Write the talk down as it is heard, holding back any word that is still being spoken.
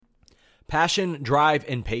Passion, drive,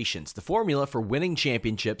 and patience. The formula for winning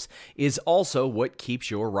championships is also what keeps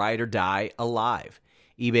your ride or die alive.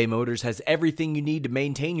 eBay Motors has everything you need to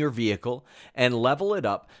maintain your vehicle and level it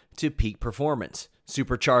up to peak performance.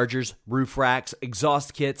 Superchargers, roof racks,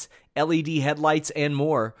 exhaust kits, LED headlights, and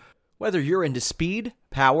more. Whether you're into speed,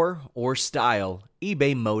 power, or style,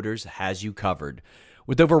 eBay Motors has you covered.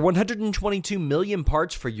 With over 122 million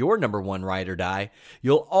parts for your number one ride or die,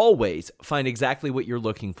 you'll always find exactly what you're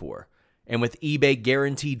looking for. And with eBay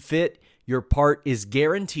Guaranteed Fit, your part is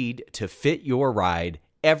guaranteed to fit your ride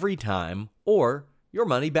every time or your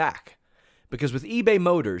money back. Because with eBay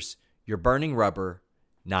Motors, you're burning rubber,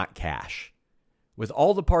 not cash. With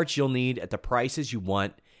all the parts you'll need at the prices you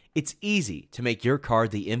want, it's easy to make your car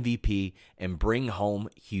the MVP and bring home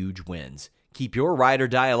huge wins. Keep your ride or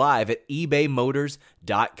die alive at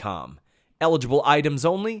ebaymotors.com. Eligible items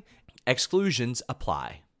only. Exclusions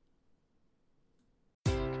apply.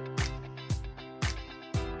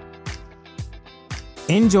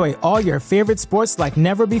 Enjoy all your favorite sports like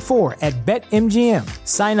never before at BetMGM.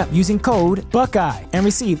 Sign up using code Buckeye and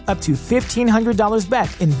receive up to $1,500 back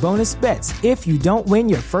in bonus bets if you don't win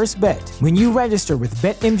your first bet. When you register with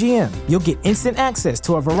BetMGM, you'll get instant access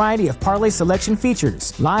to a variety of parlay selection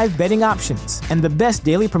features, live betting options, and the best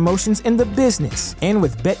daily promotions in the business. And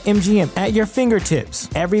with BetMGM at your fingertips,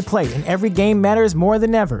 every play and every game matters more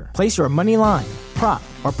than ever. Place your money line, prop,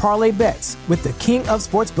 or parlay bets with the king of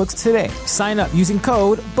sportsbooks today. Sign up using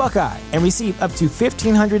code Buckeye and receive up to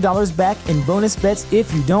 $1,500 back in bonus bets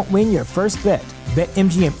if you don't win your first bet.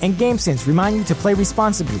 BetMGM and GameSense remind you to play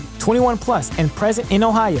responsibly. 21 plus and present in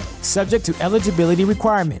Ohio, subject to eligibility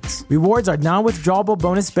requirements. Rewards are non-withdrawable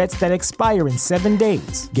bonus bets that expire in 7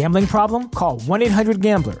 days. Gambling problem? Call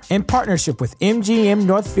 1-800-GAMBLER. In partnership with MGM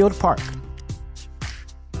Northfield Park.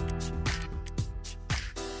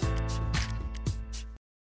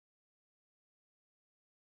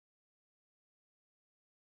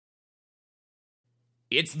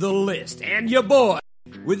 It's The List and your boy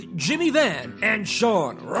with Jimmy Van and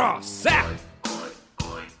Sean Ross Sapp.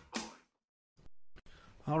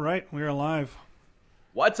 All right, we are live.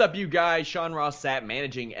 What's up, you guys? Sean Ross Sapp,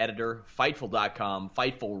 managing editor, Fightful.com,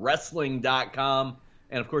 FightfulWrestling.com,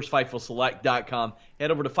 and of course, FightfulSelect.com.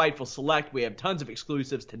 Head over to Fightful Select. We have tons of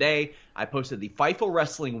exclusives today. I posted the Fightful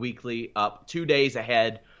Wrestling Weekly up 2 days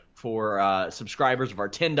ahead for subscribers of our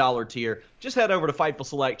 $10 tier. Just head over to Fightful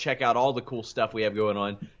Select, check out all the cool stuff we have going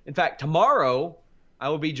on. In fact, tomorrow I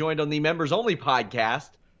will be joined on the Members Only podcast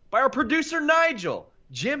by our producer, Nigel.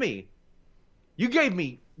 Jimmy, you gave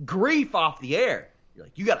me grief off the air. You're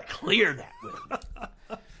like, you got to clear that with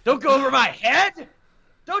me. Don't go over my head.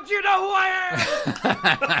 Don't you know who I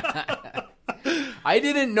am? I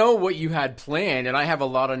didn't know what you had planned, and I have a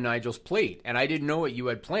lot on Nigel's plate, and I didn't know what you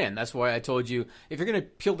had planned. That's why I told you, if you're going to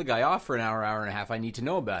peel the guy off for an hour, hour and a half, I need to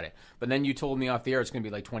know about it. But then you told me off the air it's going to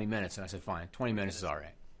be like 20 minutes, and I said, fine, 20 minutes is all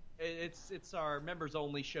right. It's our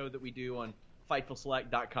members-only show that we do on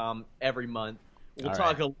FightfulSelect.com every month. We'll all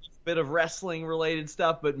talk right. a bit of wrestling-related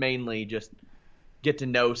stuff, but mainly just get to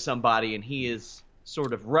know somebody, and he is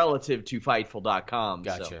sort of relative to Fightful.com.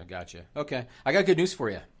 Gotcha. Okay, I got good news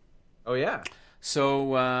for you. Oh, yeah.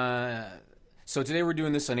 So today we're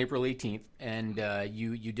doing this on April 18th, and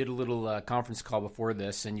you did a little conference call before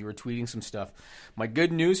this, and you were tweeting some stuff. My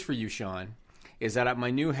good news for you, Sean, is that at my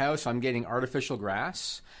new house I'm getting artificial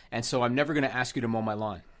grass, and so I'm never going to ask you to mow my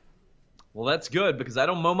lawn. Well, that's good, because I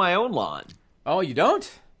don't mow my own lawn. Oh, you don't?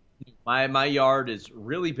 My yard is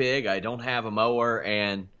really big. I don't have a mower,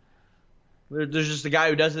 and there's just a guy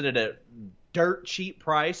who does it at a dirt cheap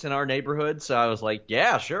price in our neighborhood, so I was like,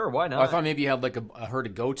 yeah, sure, why not? Oh, I thought maybe you had like a herd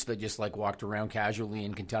of goats that just like walked around casually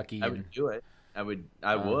in Kentucky. I would do it. I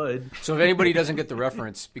would. So if anybody doesn't get the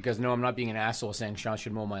reference, because no, I'm not being an asshole saying Sean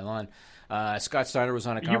should mow my lawn. Scott Steiner was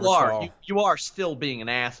on a conference call. You are still being an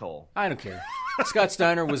asshole. I don't care. Scott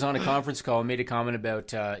Steiner was on a conference call and made a comment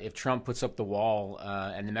about if Trump puts up the wall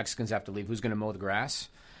and the Mexicans have to leave, who's going to mow the grass?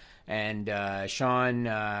 And Sean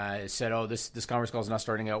said, oh, this conference call is not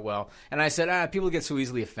starting out well. And I said, people get so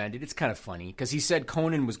easily offended. It's kind of funny. Because he said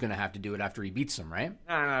Conan was going to have to do it after he beats him, right?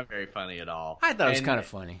 No, not very funny at all. I thought it was kind of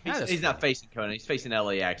funny. He's not facing Conan. He's facing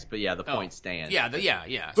LAX. But, yeah, the point stands. Yeah.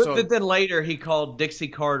 But then later he called Dixie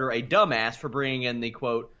Carter a dumbass for bringing in the,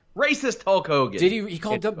 quote, racist Hulk Hogan. Did he? He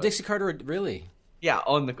called Dixie Carter really? Yeah,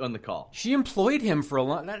 on the call. She employed him for a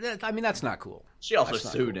long... I mean, that's not cool. She also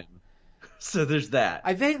sued him. So there's that.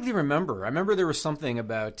 I vaguely remember. I remember there was something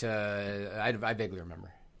about... I vaguely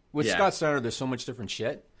remember. With Scott Steiner, there's so much different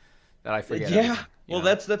shit that I forget. Yeah. Well,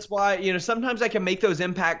 that's why, sometimes I can make those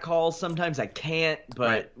impact calls. Sometimes I can't.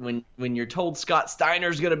 But when you're told Scott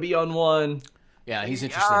Steiner's going to be on one... Yeah, he's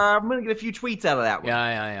interesting. I'm going to get a few tweets out of that one.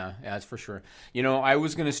 Yeah, that's for sure. I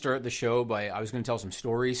was going to start the show I was going to tell some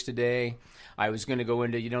stories today. I was going to go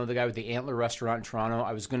into, the guy with the Antler restaurant in Toronto.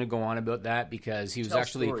 I was going to go on about that because he was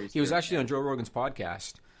actually on Joe Rogan's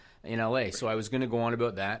podcast in LA. So I was going to go on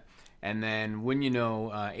about that. And then when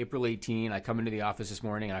April 18, I come into the office this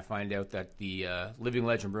morning and I find out that the living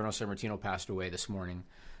legend Bruno Sammartino passed away this morning,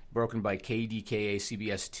 broken by KDKA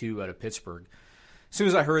CBS 2 out of Pittsburgh. As soon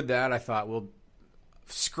as I heard that, I thought, well,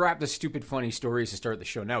 scrap the stupid funny stories to start the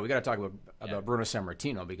show. Now we got to talk about Bruno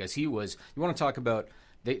Sammartino because he was. You want to talk about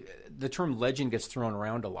the term legend gets thrown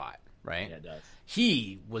around a lot, right? Yeah, it does.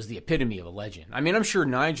 He was the epitome of a legend. I mean, I'm sure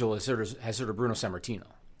Nigel has heard of Bruno Sammartino.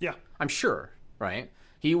 Yeah, I'm sure, right?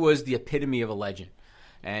 He was the epitome of a legend,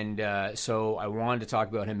 and so I wanted to talk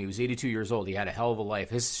about him. He was 82 years old. He had a hell of a life.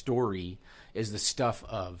 His story is the stuff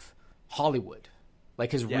of Hollywood.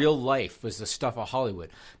 Like his real life was the stuff of Hollywood.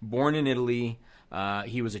 Born in Italy.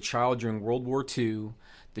 He was a child during World War II.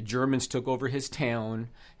 The Germans took over his town.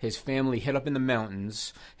 His family hid up in the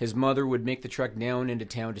mountains. His mother would make the trek down into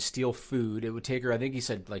town to steal food. It would take her, I think he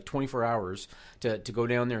said, like 24 hours to go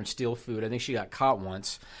down there and steal food. I think she got caught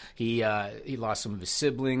once. He lost some of his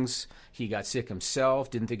siblings. He got sick himself,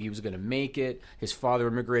 didn't think he was going to make it. His father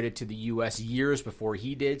immigrated to the U.S. years before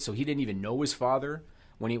he did, so he didn't even know his father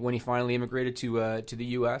when he finally immigrated to the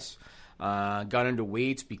U.S., got into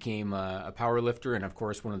weights, became a power lifter, and of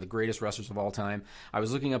course one of the greatest wrestlers of all time. I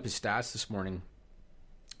was looking up his stats this morning.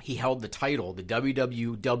 He held the title, the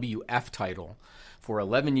WWF title, for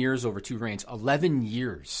 11 years over 2 reigns. 11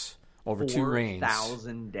 years over 2 reigns.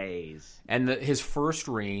 4,000 days. And his first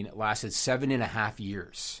reign lasted 7.5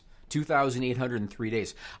 years. 2,803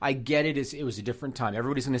 days. I get it. It was a different time.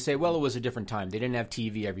 Everybody's going to say, well, it was a different time. They didn't have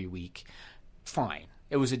TV every week. Fine.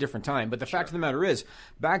 It was a different time. But the fact of the matter is,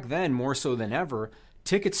 back then, more so than ever,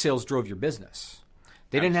 ticket sales drove your business.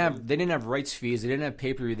 They didn't have rights fees. They didn't have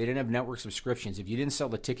pay-per-view. They didn't have network subscriptions. If you didn't sell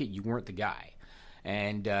the ticket, you weren't the guy.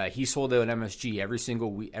 And he sold out MSG every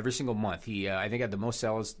single week, every single month. He, I think, had the most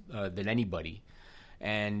sales than anybody.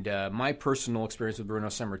 And my personal experience with Bruno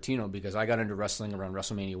Sammartino, because I got into wrestling around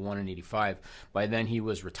WrestleMania 1 in 85. By then, he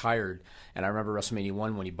was retired. And I remember WrestleMania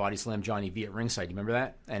 1 when he body slammed Johnny V at ringside. You remember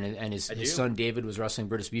that? And his son David was wrestling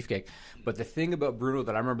Brutus Beefcake. But the thing about Bruno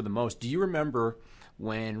that I remember the most, do you remember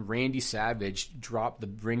when Randy Savage dropped the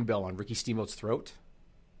ring bell on Ricky Steamboat's throat?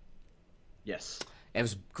 Yes. It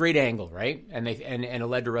was a great angle, right? And it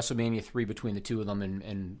led to WrestleMania 3 between the two of them,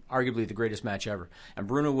 and arguably the greatest match ever. And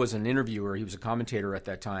Bruno was an interviewer. He was a commentator at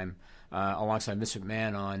that time, alongside Vince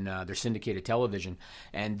McMahon on their syndicated television.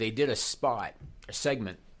 And they did a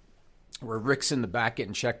segment, where Rick's in the back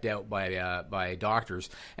getting checked out by doctors,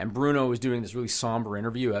 and Bruno was doing this really somber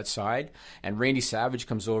interview outside, and Randy Savage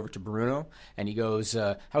comes over to Bruno, and he goes,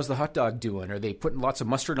 how's the hot dog doing? Are they putting lots of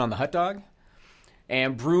mustard on the hot dog?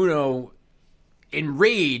 And Bruno, in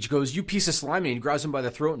rage, goes, you piece of slime, and he grabs him by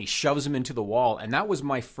the throat and he shoves him into the wall. And that was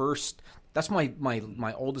that's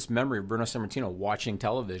my oldest memory of Bruno Sammartino watching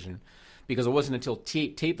television, because it wasn't until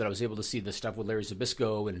tape that I was able to see the stuff with Larry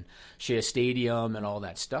Zbyszko and Shea Stadium and all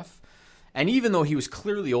that stuff. And even though he was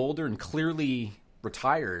clearly older and clearly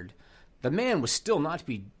retired, the man was still not to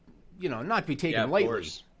be taken lightly.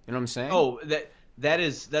 Course. You know what I'm saying? Oh, that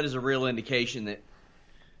is a real indication that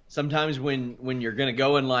sometimes when you're going to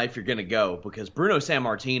go in life, you're going to go. Because Bruno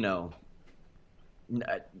Sammartino,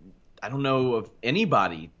 I don't know of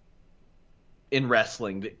anybody in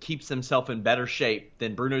wrestling that keeps himself in better shape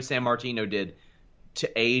than Bruno Sammartino did to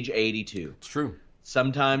age 82. It's true.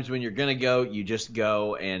 Sometimes when you're going to go, you just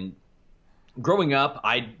go. And growing up,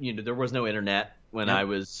 there was no internet when I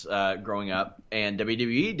was growing up, and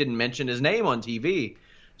WWE didn't mention his name on TV.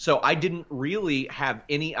 So I didn't really have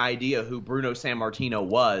any idea who Bruno Sammartino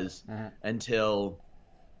was until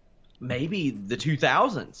maybe the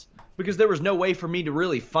 2000s, because there was no way for me to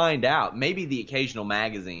really find out. Maybe the occasional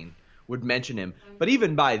magazine would mention him. But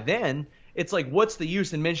even by then, it's like, what's the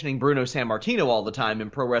use in mentioning Bruno Sammartino all the time in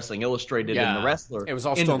Pro Wrestling Illustrated and The Wrestler? It was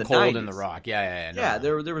all Stone Cold and The Rock.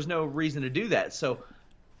 There was no reason to do that. So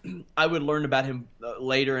I would learn about him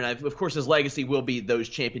later, and of course his legacy will be those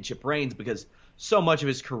championship reigns, because so much of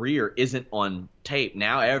his career isn't on tape.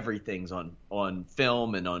 Now everything's on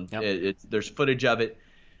film, and there's footage of it.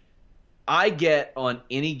 I get on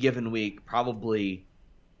any given week probably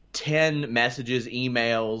 10 messages,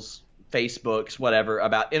 emails, Facebooks, whatever,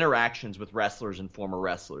 about interactions with wrestlers and former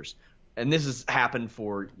wrestlers. And this has happened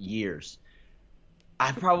for years.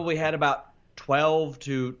 I've probably had about 12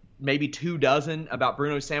 to maybe 24 about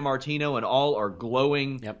Bruno Sammartino, and all are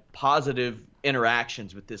glowing, positive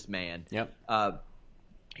interactions with this man.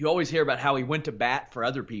 you always hear about how he went to bat for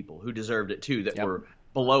other people who deserved it too, that were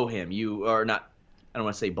below him. You are not. I don't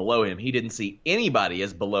want to say below him. He didn't see anybody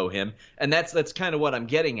as below him, and that's kind of what I'm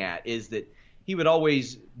getting at, is that he would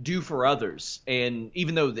always do for others. And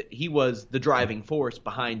even though that he was the driving force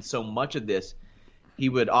behind so much of this, he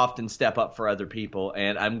would often step up for other people.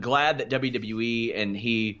 And I'm glad that WWE and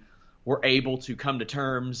he were able to come to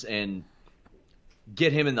terms and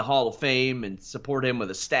get him in the Hall of Fame and support him with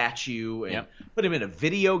a statue and put him in a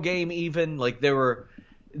video game even. Like,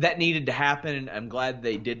 that needed to happen, and I'm glad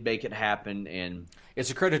they did make it happen. And it's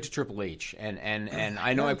a credit to Triple H, and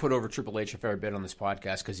I know I put over Triple H a fair bit on this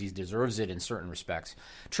podcast because he deserves it in certain respects.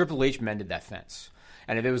 Triple H mended that fence,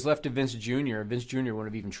 and if it was left to Vince Jr., Vince Jr. wouldn't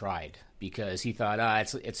have even tried because he thought,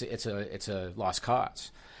 it's a lost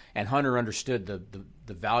cause. And Hunter understood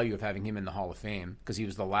the value of having him in the Hall of Fame because he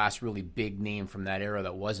was the last really big name from that era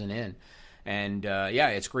that wasn't in. And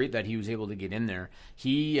it's great that he was able to get in there.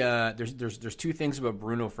 There's two things about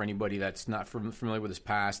Bruno for anybody that's not familiar with his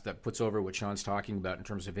past that puts over what Sean's talking about in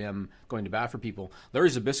terms of him going to bat for people. Larry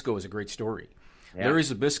Zbyszko is a great story. Yeah. Larry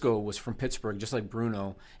Zbyszko was from Pittsburgh, just like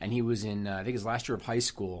Bruno, and he was in, I think his last year of high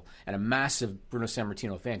school, and a massive Bruno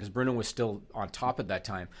Sammartino fan because Bruno was still on top at that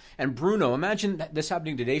time. And Bruno, imagine this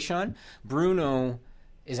happening today, Sean. Bruno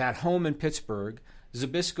is at home in Pittsburgh.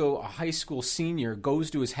 Zbyszko, a high school senior,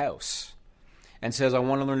 goes to his house and says, I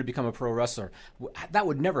want to learn to become a pro wrestler. That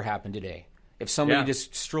would never happen today. If somebody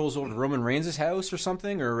just strolls over to Roman Reigns' house or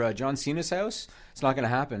something, or John Cena's house, it's not going to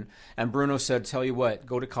happen. And Bruno said, tell you what,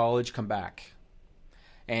 go to college, come back.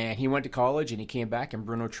 And he went to college, and he came back, and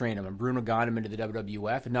Bruno trained him. And Bruno got him into the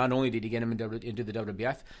WWF. And not only did he get him into the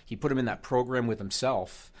WWF, he put him in that program with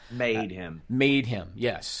himself. Made him,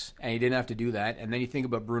 yes. And he didn't have to do that. And then you think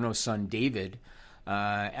about Bruno's son, David.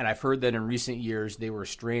 And I've heard that in recent years they were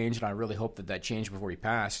estranged, and I really hope that changed before he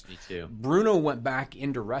passed. Me too. Bruno went back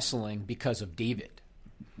into wrestling because of David.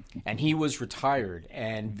 And he was retired,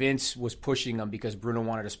 and Vince was pushing him because Bruno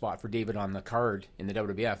wanted a spot for David on the card in the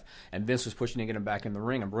WWF, and Vince was pushing to get him back in the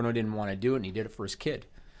ring, and Bruno didn't want to do it, and he did it for his kid.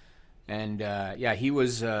 And, he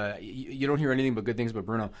was you don't hear anything but good things about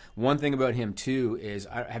Bruno. One thing about him, too, is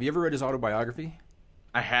have you ever read his autobiography?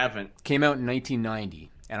 I haven't. Came out in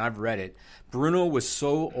 1990, and I've read it. Bruno was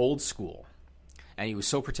so old school, and he was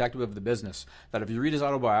so protective of the business that if you read his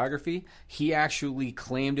autobiography, he actually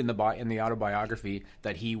claimed in the autobiography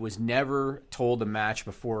that he was never told the match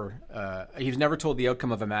before. He was never told the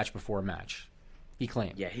outcome of a match before a match. He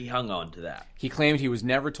claimed. Yeah, he hung on to that. He claimed he was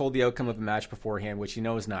never told the outcome of a match beforehand, which you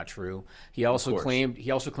know is not true. He also claimed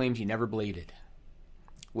he never bladed,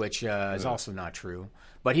 which is also not true.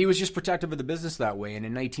 But he was just protective of the business that way. And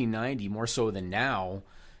in 1990, more so than now,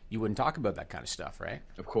 you wouldn't talk about that kind of stuff, right?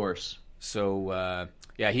 Of course. So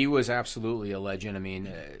he was absolutely a legend. I mean,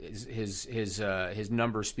 his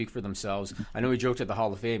numbers speak for themselves. I know he joked at the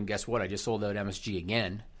Hall of Fame. Guess what? I just sold out MSG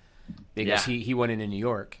again because he went in New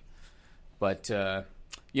York. But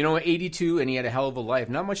 82, and he had a hell of a life.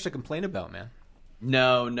 Not much to complain about, man.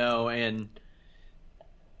 No, and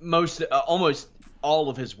almost all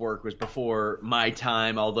of his work was before my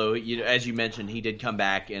time, although, as you mentioned, he did come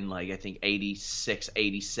back in, I think 86,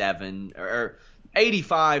 87, or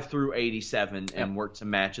 85 through 87 and worked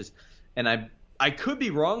some matches. And I could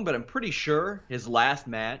be wrong, but I'm pretty sure his last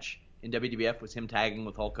match in WWF was him tagging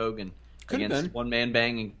with Hulk Hogan against One Man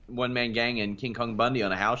Gang and King Kong Bundy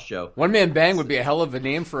on a house show. One Man Bang would be a hell of a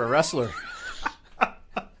name for a wrestler.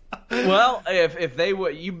 Well, if they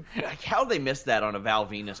would, how they missed that on a Val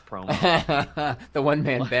Venus promo. The One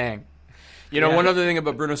Man Bang. One other thing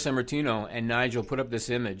about Bruno Sammartino, and Nigel put up this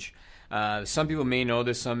image. Some people may know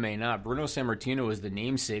this, some may not. Bruno Sammartino is the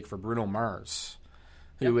namesake for Bruno Mars,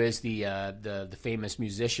 who is the famous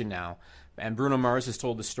musician now. And Bruno Mars has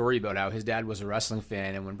told the story about how his dad was a wrestling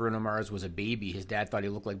fan, and when Bruno Mars was a baby, his dad thought he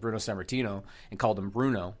looked like Bruno Sammartino and called him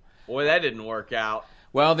Bruno. Boy, that didn't work out.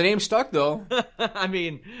 Well, the name stuck, though. I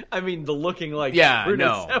mean, the looking like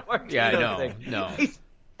Bruno Sammartino. Yeah, I know. No. He's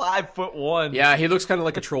 5'1". Yeah, he looks kind of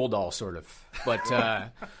like a troll doll, sort of. But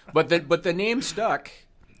the name stuck,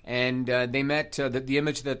 and they met. The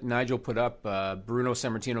image that Nigel put up, Bruno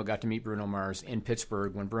Sammartino got to meet Bruno Mars in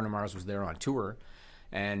Pittsburgh when Bruno Mars was there on tour,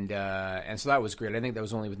 and so that was great. I think that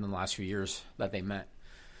was only within the last few years that they met.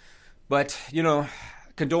 But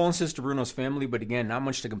condolences to Bruno's family, but again, not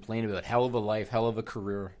much to complain about. Hell of a life, hell of a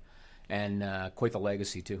career, and quite the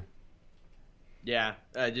legacy, too. Yeah,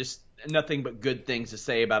 just nothing but good things to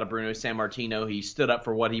say about a Bruno Sammartino. He stood up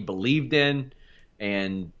for what he believed in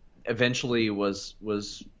and eventually was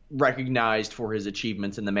recognized for his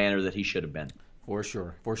achievements in the manner that he should have been. For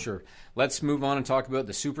sure. Let's move on and talk about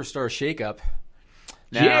the Superstar shakeup.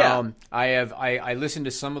 Now, I listened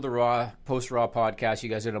to some of the post-Raw podcast you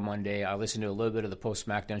guys did on Monday. I listened to a little bit of the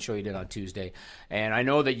post-SmackDown show you did on Tuesday. And I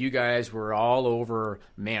know that you guys were all over,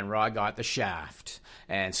 man, Raw got the shaft.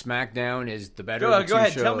 And SmackDown is the better of the two Go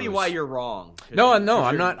ahead. shows. Tell me why you're wrong. No, I'm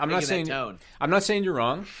not saying you're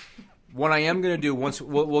wrong. What I am going to do, once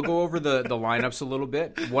we'll go over the lineups a little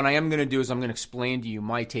bit, what I am going to do is I'm going to explain to you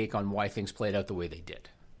my take on why things played out the way they did.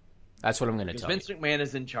 That's what I'm going to tell you. Vince McMahon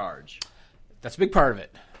is in charge. That's a big part of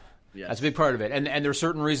it. Yes. That's a big part of it. And there are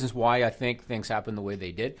certain reasons why I think things happened the way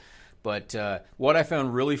they did. But what I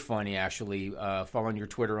found really funny, actually, following your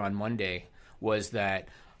Twitter on Monday, was that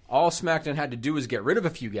all SmackDown had to do was get rid of a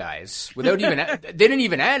few guys without even they didn't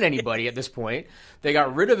even add anybody at this point. They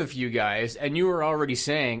got rid of a few guys, and you were already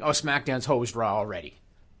saying, "Oh, SmackDown's hosed Raw already.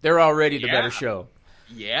 They're already the better show."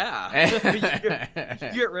 Yeah.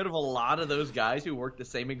 you get rid of a lot of those guys who worked the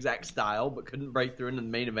same exact style but couldn't break through into the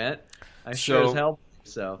main event. I sure as hell.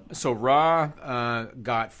 So Raw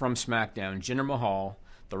got from SmackDown Jinder Mahal,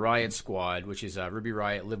 the Riot Squad, which is Ruby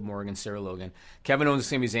Riott, Liv Morgan, Sarah Logan, Kevin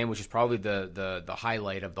Owens, and Sami Zayn, which is probably the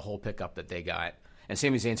highlight of the whole pickup that they got. And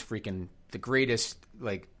Sami Zayn's freaking the greatest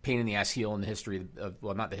pain in the ass heel in the history of,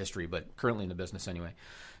 well, not the history, but currently in the business anyway.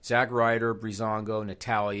 Zack Ryder, Breezango,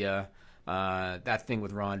 Natalya. That thing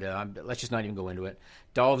with Ronda, let's just not even go into it.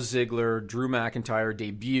 Dolph Ziggler, Drew McIntyre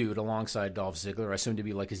debuted alongside Dolph Ziggler, I assume to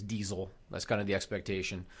be like his Diesel. That's kind of the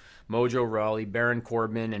expectation. Mojo Rawley, Baron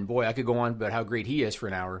Corbin, and boy, I could go on about how great he is for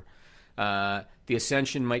an hour. The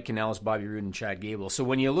Ascension, Mike Kanellis, Bobby Roode, and Chad Gable. So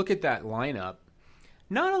when you look at that lineup,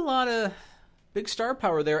 not a lot of big star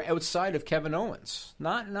power there outside of Kevin Owens.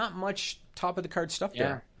 Not much top of the card stuff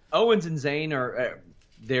there. Owens and Zayn are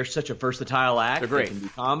they're such a versatile act. They're great. They can do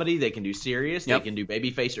comedy. They can do serious. Yep. They can do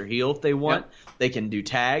babyface or heel if they want. Yep. They can do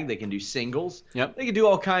tag. They can do singles. Yep. They can do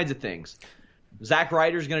all kinds of things. Zack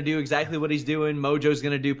Ryder's going to do exactly what he's doing. Mojo's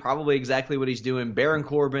going to do probably exactly what he's doing. Baron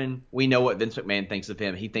Corbin, we know what Vince McMahon thinks of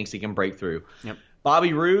him. He thinks he can break through. Yep.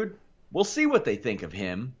 Bobby Roode, we'll see what they think of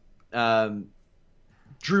him. Drew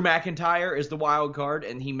McIntyre is the wild card,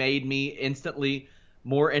 and he made me instantly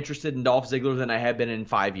more interested in Dolph Ziggler than I had been in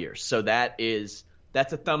 5 years. So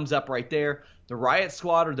that's a thumbs up right there. The Riot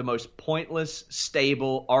Squad are the most pointless,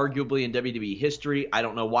 stable, arguably in WWE history. I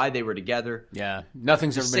don't know why they were together. Yeah,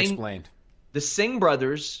 nothing's ever been explained. The Singh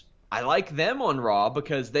brothers, I like them on Raw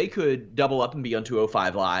because they could double up and be on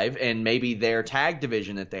 205 Live, and maybe their tag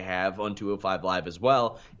division that they have on 205 Live as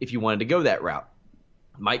well, if you wanted to go that route.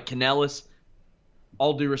 Mike Kanellis,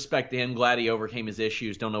 all due respect to him, glad he overcame his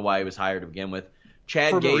issues. Don't know why he was hired to begin with.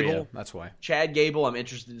 Chad Gable, Maria, that's why. Chad Gable, I'm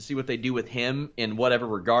interested to see what they do with him in whatever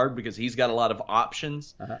regard because he's got a lot of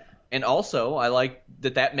options. Uh-huh. And also, I like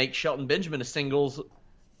that makes Shelton Benjamin a singles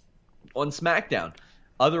on SmackDown.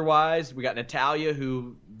 Otherwise, we got Natalya,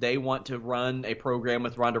 who they want to run a program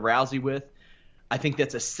with Ronda Rousey with. I think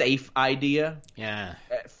that's a safe idea. Yeah.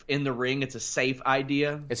 In the ring, it's a safe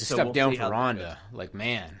idea. It's a step down for Ronda.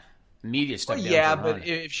 Immediate step down for Ronda. Yeah, but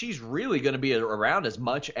if she's really going to be around as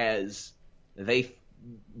much as they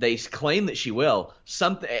claim that she will,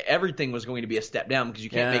 everything was going to be a step down because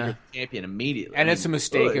you can't make her champion immediately. And it's a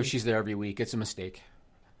mistake if she's there every week. It's a mistake.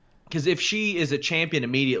 Because if she is a champion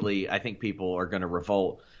immediately, I think people are going to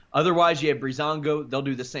revolt. Otherwise, you have Breezango. They'll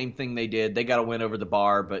do the same thing they did. They got to win over the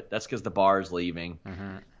Bar, but that's because the Bar is leaving.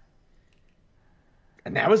 Mm-hmm.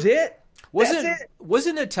 And that was it.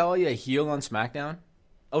 Wasn't Natalya a heel on SmackDown?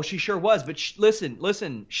 Oh, she sure was. But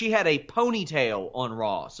listen. She had a ponytail on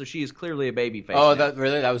Raw, so she is clearly a babyface. Oh, that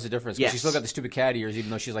was the difference. Yes. She still got the stupid cat ears, even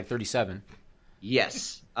though she's like 37.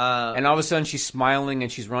 Yes. And all of a sudden, she's smiling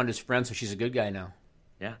and she's Ronda's friend, so she's a good guy now.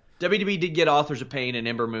 Yeah. WWE did get Authors of Pain and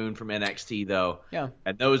Ember Moon from NXT, though. Yeah.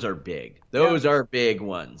 And those are big. Those are big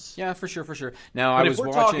ones. Yeah, for sure. Now, but if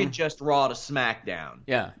we're talking just Raw to SmackDown.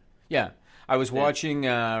 Yeah. I was watching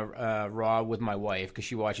Raw with my wife because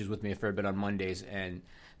she watches with me a fair bit on Mondays, and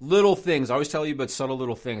little things. I always tell you about subtle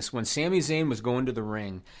little things. When Sami Zayn was going to the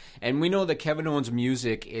ring, and we know that Kevin Owens'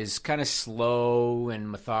 music is kind of slow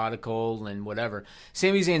and methodical and whatever.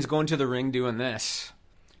 Sami Zayn's going to the ring doing this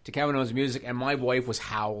to Kevin Owens' music, and my wife was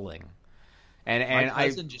howling. And my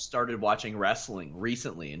cousin just started watching wrestling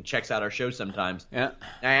recently and checks out our show sometimes. Yeah.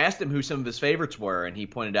 And I asked him who some of his favorites were, and he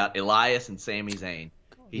pointed out Elias and Sami Zayn.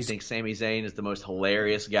 He thinks Sami Zayn is the most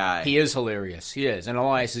hilarious guy. He is hilarious. He is. And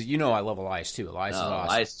Elias is, I love Elias too. Elias is awesome.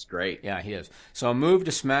 Elias is great. Yeah, he is. So I moved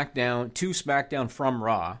to SmackDown from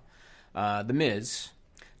Raw. The Miz,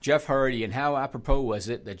 Jeff Hardy, and how apropos was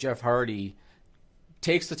it that Jeff Hardy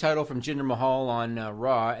takes the title from Jinder Mahal on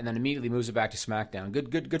Raw and then immediately moves it back to SmackDown.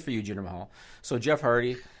 Good for you, Jinder Mahal. So Jeff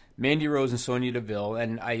Hardy, Mandy Rose and Sonya Deville,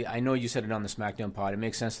 and I know you said it on the SmackDown pod. It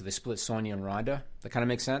makes sense that they split Sonya and Ronda. That kind of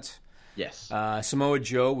makes sense. Yes. Samoa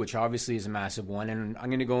Joe, which obviously is a massive one, and I'm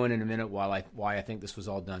going to go in a minute why I think this was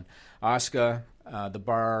all done. Asuka, The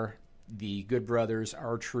Bar, the Good Brothers,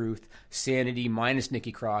 R-Truth, Sanity minus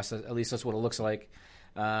Nikki Cross. At least that's what it looks like.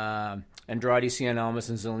 Andrade Cien Almas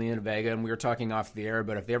and Zelina Vega, and we were talking off the air,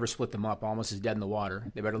 but if they ever split them up, Almas is dead in the water.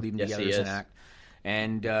 They better leave them together as an act.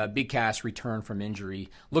 And Big Cass returned from injury,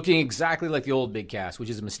 looking exactly like the old Big Cass,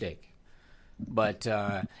 which is a mistake. But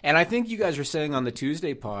and I think you guys were saying on the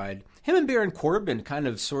Tuesday pod, him and Baron Corbin they're kind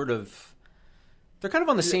of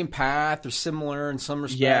on the same path. They're similar in some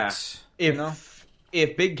respects. Yeah.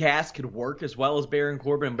 If Big Cass could work as well as Baron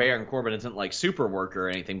Corbin isn't like super worker or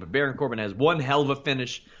anything, but Baron Corbin has one hell of a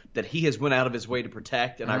finish that he has went out of his way to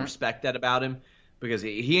protect, and I respect that about him. Because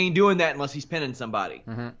he ain't doing that unless he's pinning somebody.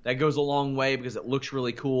 Mm-hmm. That goes a long way because it looks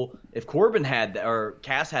really cool. If Corbin had that, or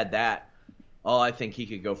Cass had that, I think he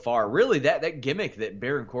could go far. Really, that gimmick that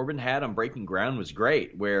Baron Corbin had on Breaking Ground was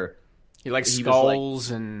great, where he liked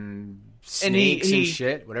skulls and snakes and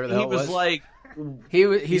shit, whatever the hell it was. He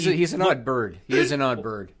was like, he's an odd bird. He is an odd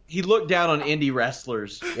bird. He looked down on indie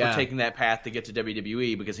wrestlers for taking that path to get to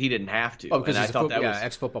WWE because he didn't have to. Oh, because he's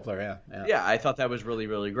ex-football player. Yeah, I thought that was really,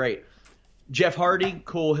 really great. Jeff Hardy,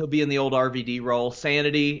 cool. He'll be in the old RVD role.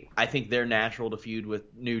 Sanity, I think they're natural to feud with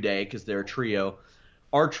New Day because they're a trio.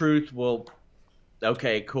 R-Truth will,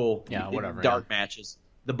 okay, cool. Yeah, whatever. Dark matches.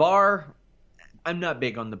 The Bar, I'm not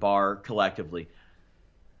big on the Bar collectively.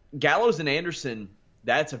 Gallows and Anderson,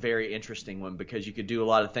 that's a very interesting one because you could do a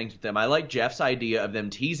lot of things with them. I like Jeff's idea of them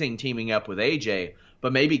teaming up with AJ,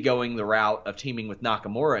 but maybe going the route of teaming with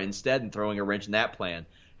Nakamura instead and throwing a wrench in that plan.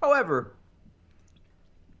 However,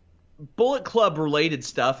 Bullet Club related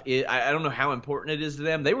stuff, I don't know how important it is to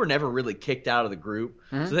them. They were never really kicked out of the group.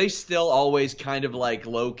 Mm-hmm. So they still always kind of like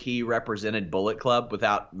low-key represented Bullet Club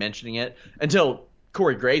without mentioning it until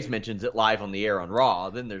Corey Graves mentions it live on the air on Raw.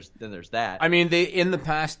 Then there's that. I mean, in the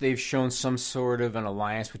past, they've shown some sort of an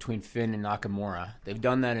alliance between Finn and Nakamura. They've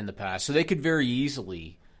done that in the past. So they could very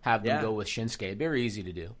easily have them go with Shinsuke. Very easy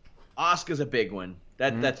to do. Asuka's a big one.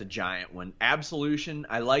 That's a giant one. Absolution,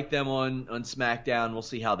 I like them on SmackDown. We'll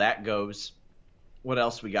see how that goes. What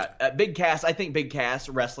else we got? Big Cass. I think Big Cass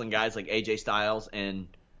wrestling guys like AJ Styles and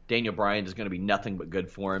Daniel Bryan is going to be nothing but good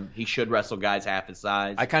for him. He should wrestle guys half his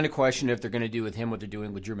size. I kind of question if they're going to do with him what they're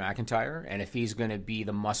doing with Drew McIntyre, and if he's going to be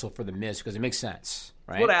the muscle for the Miz, because it makes sense,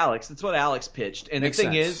 right? That's what Alex pitched. And the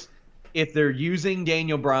thing is, if they're using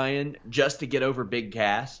Daniel Bryan just to get over Big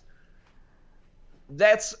Cass,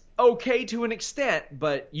 that's okay to an extent,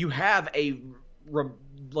 but you have a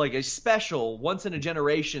special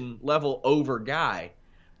once-in-a-generation level over guy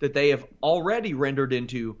that they have already rendered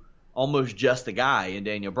into almost just a guy in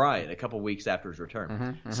Daniel Bryan a couple weeks after his return.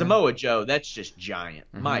 Mm-hmm. Samoa Joe, that's just giant.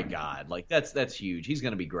 Mm-hmm. My God, that's huge. He's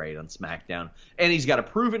going to be great on SmackDown. And he's got a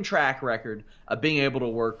proven track record of being able to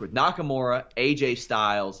work with Nakamura, AJ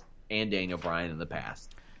Styles, and Daniel Bryan in the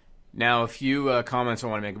past. Now, a few comments I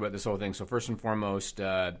want to make about this whole thing. So first and foremost,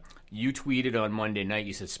 you tweeted on Monday night,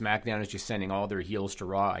 you said SmackDown is just sending all their heels to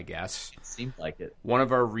Raw, I guess. It seemed like it. One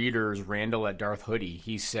of our readers, Randall at Darth Hoodie,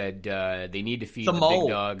 he said they need to feed the big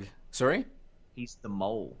dog. Sorry? He's the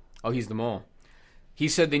mole. Oh, he's the mole. He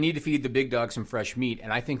said they need to feed the big dog some fresh meat,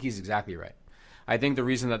 and I think he's exactly right. I think the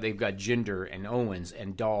reason that they've got Jinder and Owens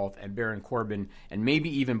and Dolph and Baron Corbin and maybe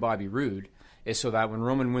even Bobby Roode is so that when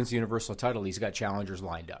Roman wins the Universal title, he's got challengers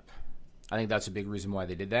lined up. I think that's a big reason why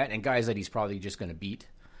they did that, and guys that he's probably just going to beat.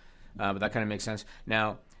 But that kind of makes sense.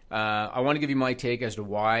 Now, I want to give you my take as to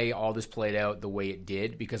why all this played out the way it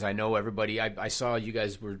did, because I know everybody. I saw you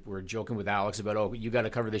guys were joking with Alex about, you got to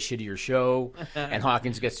cover the shittier show, and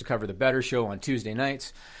Hawkins gets to cover the better show on Tuesday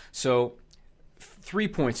nights. So, 3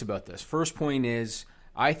 points about this. First point is,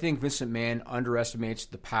 I think Vince McMahon underestimates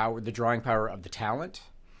the drawing power of the talent,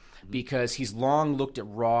 because he's long looked at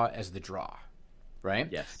Raw as the draw. Right?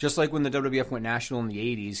 Yes. Just like when the WWF went national in the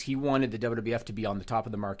 80s, he wanted the WWF to be on the top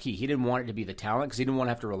of the marquee. He didn't want it to be the talent because he didn't want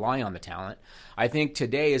to have to rely on the talent. I think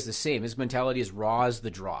today is the same. His mentality is Raw is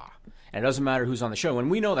the draw. And it doesn't matter who's on the show.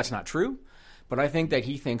 And we know that's not true, but I think that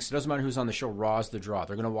he thinks it doesn't matter who's on the show, Raw is the draw.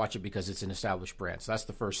 They're going to watch it because it's an established brand. So that's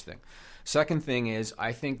the first thing. Second thing is,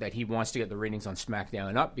 I think that he wants to get the ratings on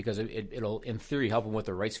SmackDown up because it'll, in theory, help him with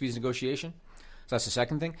the rights fees negotiation. So that's the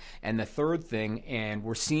second thing. And the third thing, and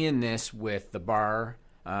we're seeing this with the Bar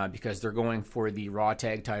because they're going for the Raw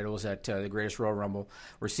tag titles at the Greatest Royal Rumble.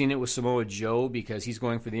 We're seeing it with Samoa Joe because he's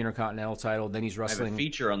going for the Intercontinental title. Then he's wrestling. I have a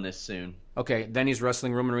feature on this soon. Okay, then he's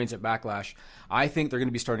wrestling Roman Reigns at Backlash. I think they're going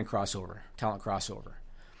to be starting talent crossover.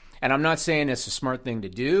 And I'm not saying it's a smart thing to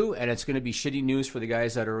do, and it's going to be shitty news for the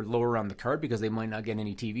guys that are lower on the card because they might not get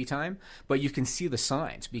any TV time. But you can see the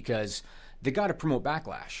signs because they got to promote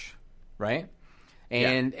Backlash, right?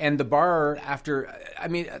 And the Bar, after, I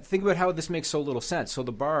mean, think about how this makes so little sense. So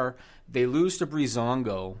the Bar, they lose to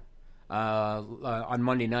Breezango on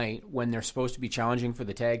Monday night when they're supposed to be challenging for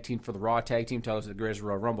the Raw tag team titles at the Greatest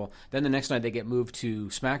Royal Rumble. Then the next night they get moved to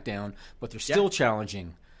SmackDown, but they're still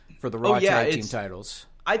challenging for the Raw tag team titles.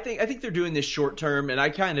 I think they're doing this short term, and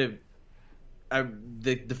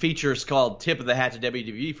the feature is called "Tip of the Hat to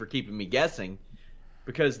WWE" for keeping me guessing,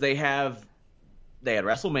 because they had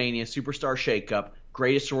WrestleMania, Superstar Shakeup,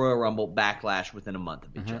 Greatest Royal Rumble, Backlash within a month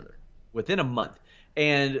of each other. Within a month.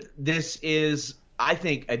 And this is, I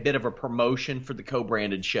think, a bit of a promotion for the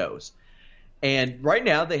co-branded shows. And right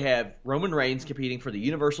now they have Roman Reigns competing for the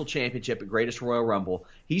Universal Championship at Greatest Royal Rumble.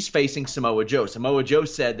 He's facing Samoa Joe. Samoa Joe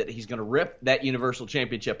said that he's going to rip that Universal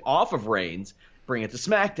Championship off of Reigns, bring it to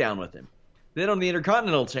SmackDown with him. Then on the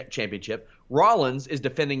Intercontinental Championship, Rollins is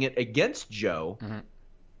defending it against Joe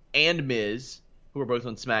and Miz, who are both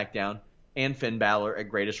on SmackDown, and Finn Balor at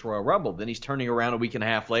Greatest Royal Rumble. Then he's turning around a week and a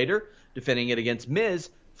half later, defending it against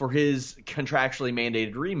Miz for his contractually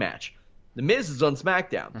mandated rematch. The Miz is on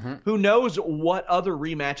SmackDown. Who knows what other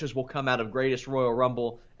rematches will come out of Greatest Royal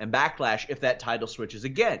Rumble and Backlash if that title switches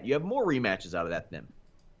again. You have more rematches out of that then.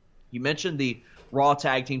 You mentioned the Raw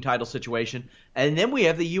Tag Team title situation. And then we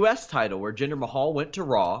have the U.S. title where Jinder Mahal went to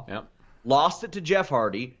Raw, lost it to Jeff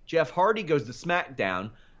Hardy. Jeff Hardy goes to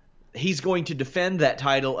SmackDown. He's going to defend that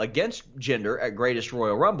title against Jinder at Greatest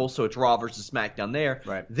Royal Rumble, so it's Raw versus SmackDown there.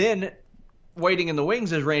 Right. Then, waiting in the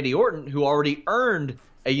wings is Randy Orton, who already earned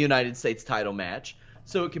a United States title match.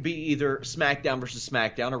 So it could be either SmackDown versus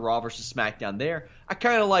SmackDown or Raw versus SmackDown there. I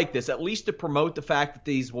kind of like this, at least to promote the fact that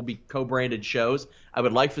these will be co-branded shows. I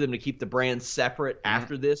would like for them to keep the brands separate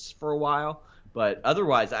after this for a while. But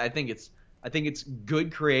otherwise, I think it's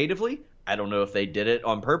good creatively. I don't know if they did it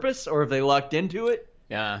on purpose or if they lucked into it.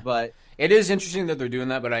 Yeah, but it is interesting that they're doing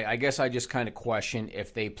that. But I guess I just kind of question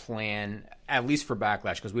if they plan, at least for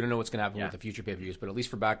Backlash, because we don't know what's going to happen with the future pay-per-views. But at least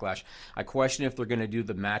for Backlash, I question if they're going to do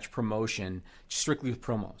the match promotion strictly with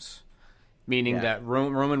promos, meaning that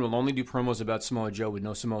Roman will only do promos about Samoa Joe with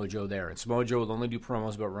no Samoa Joe there, and Samoa Joe will only do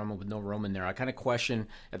promos about Roman with no Roman there. I kind of question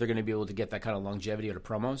if they're going to be able to get that kind of longevity out of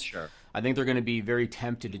promos. Sure. I think they're going to be very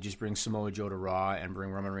tempted to just bring Samoa Joe to Raw and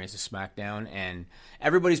bring Roman Reigns to SmackDown, and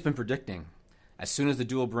everybody's been predicting, as soon as the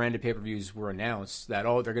dual-branded pay-per-views were announced, that,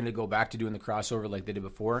 they're going to go back to doing the crossover like they did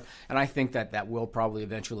before. And I think that will probably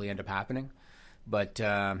eventually end up happening. But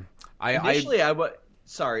initially, I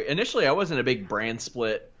wasn't a big brand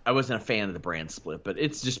split. I wasn't a fan of the brand split. But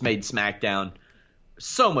it's just made SmackDown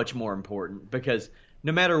so much more important. Because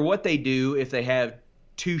no matter what they do, if they have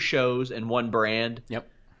two shows and one brand,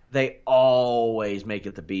 they always make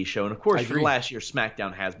it the B show. And, of course, for the last year,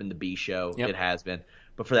 SmackDown has been the B show. It has been.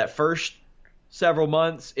 But for that first several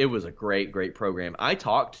months, it was a great program. I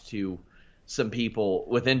talked to some people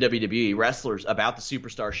within WWE, wrestlers, about the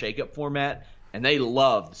Superstar Shakeup format, and they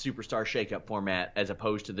love the Superstar Shakeup format as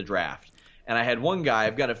opposed to the draft. And I had one guy,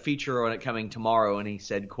 I've got a feature on it coming tomorrow, and he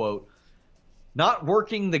said, quote, "Not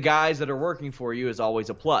working the guys that are working for you is always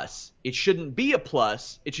a plus. It shouldn't be a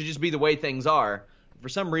plus. It should just be the way things are. For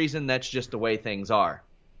some reason, that's just the way things are."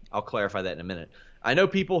 I'll clarify that in a minute. I know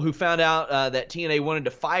people who found out that TNA wanted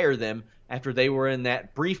to fire them after they were in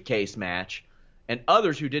that briefcase match, and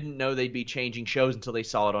others who didn't know they'd be changing shows until they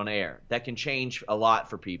saw it on air. That can change a lot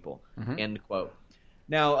for people, end quote.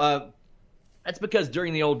 Now, that's because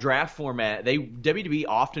during the old draft format, WWE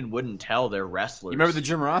often wouldn't tell their wrestlers. You remember the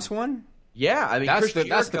Jim Ross one? Yeah. I mean, that's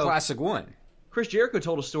the classic one. Chris Jericho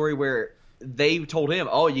told a story where they told him,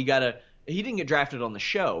 he didn't get drafted on the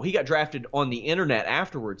show. He got drafted on the internet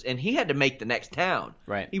afterwards, and he had to make the next town.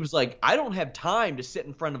 Right. He was like, I don't have time to sit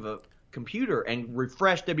in front of a computer and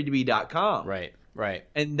refresh WWE.com. Right.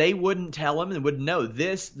 And they wouldn't tell him and wouldn't know.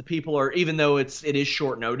 The people are, even though it is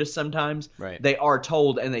short notice sometimes, they are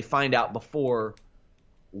told and they find out before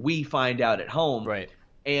we find out at home. Right.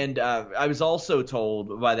 And I was also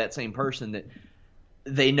told by that same person that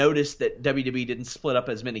they noticed that WWE didn't split up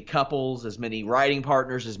as many couples, as many writing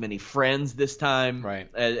partners, as many friends this time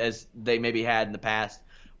as they maybe had in the past.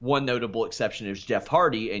 One notable exception is Jeff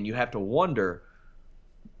Hardy, and you have to wonder,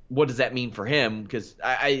 what does that mean for him? Because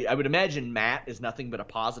I would imagine Matt is nothing but a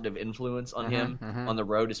positive influence on him on the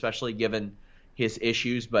road, especially given his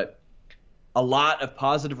issues. But a lot of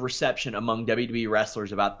positive reception among WWE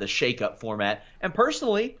wrestlers about the shake-up format. And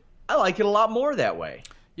personally, I like it a lot more that way.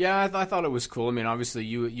 Yeah, I thought it was cool. I mean, obviously,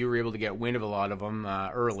 you were able to get wind of a lot of them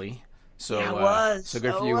early. So, yeah, it was. so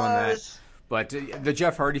good for you on that. But the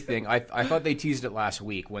Jeff Hardy thing, I thought they teased it last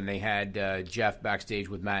week when they had Jeff backstage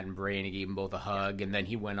with Matt and Bray, and he gave them both a hug, and then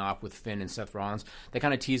he went off with Finn and Seth Rollins. They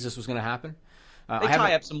kind of teased this was going to happen. They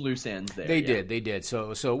tie up some loose ends there. They did.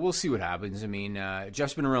 So we'll see what happens. I mean,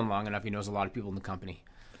 Jeff's been around long enough. He knows a lot of people in the company.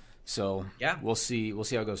 So we'll see how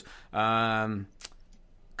it goes.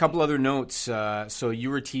 Couple other notes. So you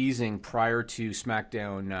were teasing prior to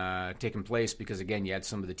SmackDown taking place, because, again, you had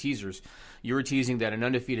some of the teasers. You were teasing that an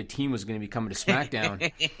undefeated team was going to be coming to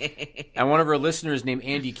SmackDown. And one of our listeners named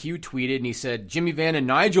Andy Q tweeted, and he said, Jimmy Van and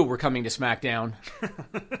Nigel were coming to SmackDown.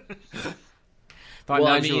 Thought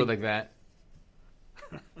Nigel would like that.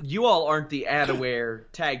 You all aren't the Ad-Aware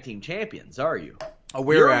Tag Team Champions, are you?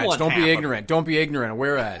 Aware ads. Don't be ignorant. Don't be ignorant.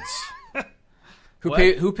 Aware ads.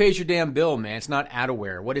 Who pays your damn bill, man? It's not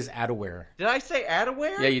Ad-Aware. What is Ad-Aware? Did I say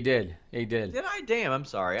Ad-Aware? Yeah, you did. Did I? Damn, I'm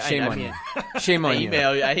sorry. Shame on you. Shame on you.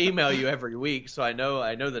 I email you every week, so I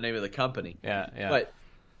know the name of the company. Yeah. But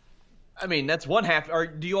I mean, that's one half. Or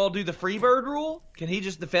do you all do the Freebird rule? Can he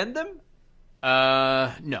just defend them?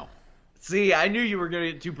 No. See, I knew you were going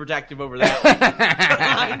to get too protective over that.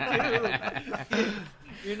 I knew.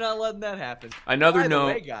 You're not letting that happen. Another By note,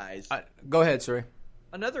 the way, guys. Go ahead, sorry.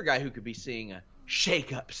 Another guy who could be seeing a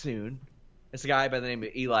shake-up soon. It's a guy by the name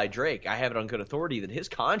of Eli Drake. I have it on good authority that his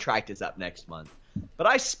contract is up next month. But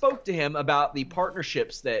I spoke to him about the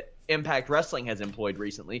partnerships that Impact Wrestling has employed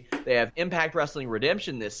recently. They have Impact Wrestling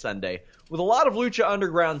Redemption this Sunday with a lot of Lucha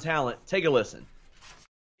Underground talent. Take a listen.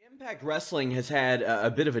 Impact Wrestling has had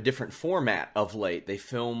a bit of a different format of late. They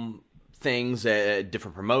film things at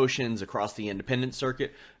different promotions across the independent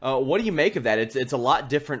circuit. What do you make of that? It's a lot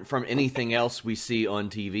different from anything else we see on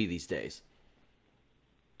TV these days.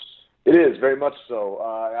 It is, very much so.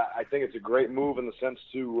 I think it's a great move in the sense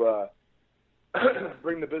to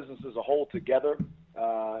bring the business as a whole together,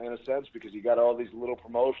 in a sense, because you got all these little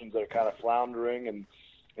promotions that are kind of floundering and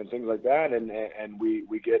things like that, and we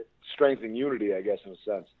get strength and unity, I guess, in a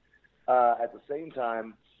sense. At the same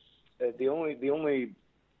time, the only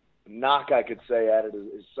knock I could say at it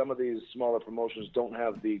is some of these smaller promotions don't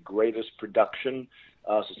have the greatest production.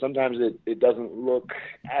 So sometimes it doesn't look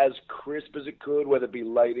as crisp as it could, whether it be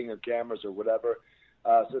lighting or cameras or whatever.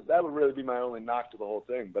 So that would really be my only knock to the whole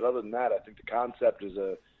thing. But other than that, I think the concept is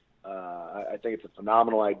I think it's a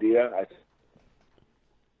phenomenal idea. And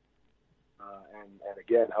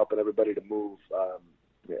again, helping everybody to move,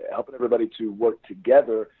 helping everybody to work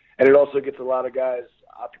together. And it also gets a lot of guys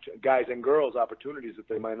and girls opportunities that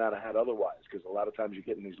they might not have had otherwise, because a lot of times you're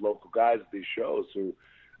getting these local guys at these shows who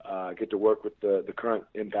get to work with the current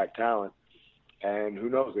Impact talent, and who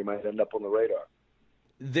knows, they might end up on the radar.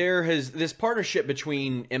 This partnership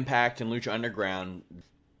between Impact and Lucha Underground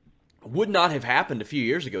would not have happened a few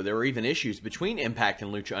years ago. There were even issues between Impact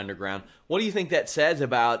and Lucha Underground. What do you think that says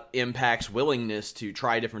about Impact's willingness to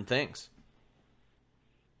try different things?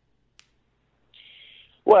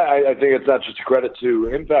 Well, I think it's not just a credit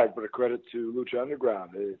to Impact, but a credit to Lucha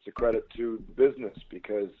Underground. It's a credit to the business,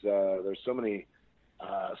 because there's so many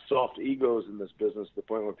soft egos in this business, to the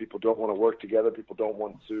point where people don't want to work together. People don't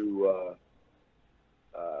want to,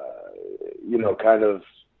 kind of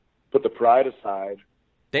put the pride aside.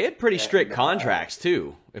 They had pretty strict contracts,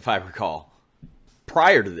 too, if I recall,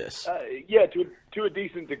 prior to this. Yeah, to a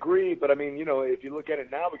decent degree. But, I mean, if you look at it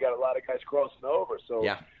now, we got a lot of guys crossing over. So.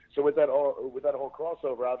 Yeah. So with that whole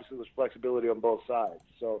crossover, obviously there's flexibility on both sides.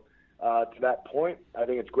 So to that point, I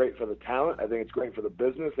think it's great for the talent. I think it's great for the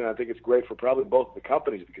business, and I think it's great for probably both the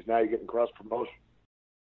companies, because now you're getting cross promotion.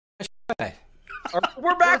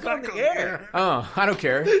 We're back on the air. Oh, I don't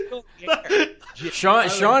care.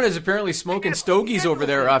 Sean is apparently smoking stogies over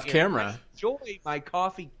there off camera. Enjoy my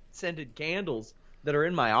coffee-scented candles that are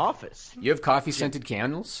in my office. You have coffee-scented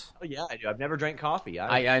candles? Oh, yeah, I do. I've never drank coffee.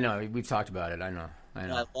 I know. We've talked about it. I know.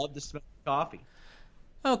 I love the smell of coffee.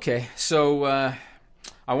 Okay, so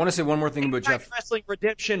I want to say one more thing about Jeff. Wrestling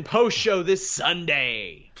Redemption post-show this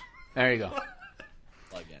Sunday. There you go.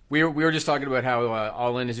 We were just talking about how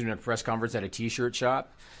All In is doing a press conference at a T-shirt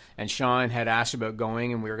shop, and Sean had asked about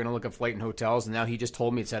going, and we were going to look at flight and hotels, and now he just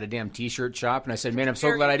told me it's at a damn T-shirt shop, and I said, man, I'm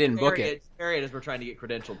so glad I didn't book it. Bury it as we're trying to get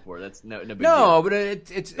credentialed for. That's no big deal. No, but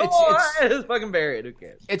it's fucking bury it. Who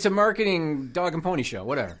cares? It's a marketing dog and pony show,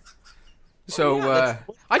 whatever. So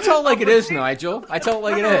I tell it like it is, Nigel. I tell it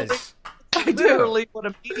like it is. I do. Literally what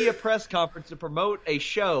a media press conference to promote a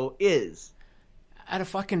show is. At a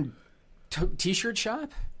fucking T-shirt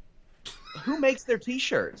shop? Who makes their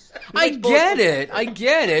T-shirts? I get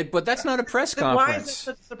it, but that's not a press conference. Why is it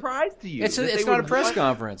such a surprise to you? It's not a press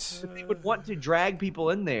conference. They would want to drag people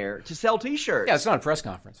in there to sell T-shirts. Yeah, it's not a press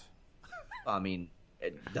conference. I mean,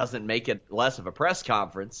 it doesn't make it less of a press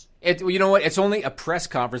conference. You know what? It's only a press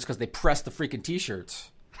conference because they press the freaking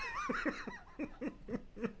T-shirts.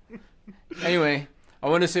 Anyway, I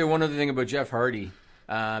want to say one other thing about Jeff Hardy,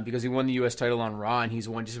 because he won the U.S. title on Raw, and he's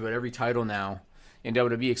won just about every title now in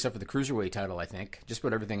WWE except for the Cruiserweight title, I think. Just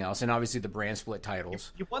about everything else, and obviously the brand split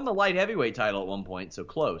titles. You won the light heavyweight title at one point, so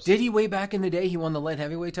close. Did he way back in the day? He won the light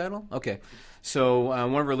heavyweight title? Okay. So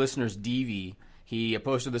one of our listeners, Devi, he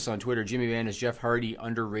posted this on Twitter. Jimmy Van, is Jeff Hardy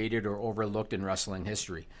underrated or overlooked in wrestling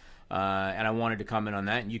history? And I wanted to comment on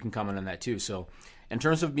that, and you can comment on that too. So in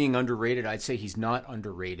terms of being underrated, I'd say he's not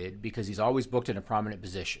underrated because he's always booked in a prominent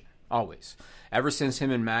position. Always. Ever since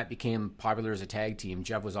him and Matt became popular as a tag team,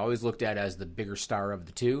 Jeff was always looked at as the bigger star of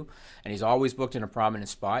the two, and he's always booked in a prominent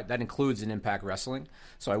spot. That includes in Impact Wrestling.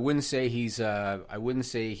 So I wouldn't say he's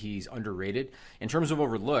underrated. In terms of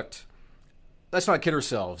overlooked, let's not kid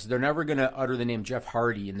ourselves. They're never going to utter the name Jeff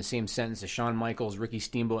Hardy in the same sentence as Shawn Michaels, Ricky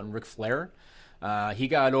Steamboat, and Ric Flair. He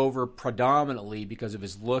got over predominantly because of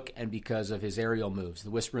his look and because of his aerial moves, the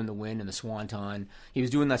Whisper in the Wind and the Swanton. He was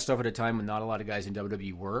doing that stuff at a time when not a lot of guys in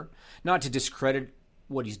WWE were. Not to discredit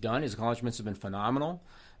what he's done. His accomplishments have been phenomenal.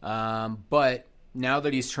 But now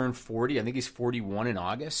that he's turned 40, I think he's 41 in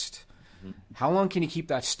August, how long can he keep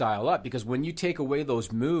that style up? Because when you take away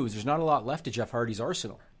those moves, there's not a lot left to Jeff Hardy's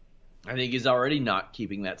arsenal. I think he's already not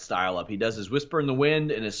keeping that style up. He does his Whisper in the Wind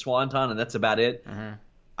and his Swanton, and that's about it.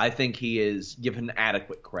 I think he is given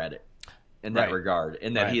adequate credit in that regard,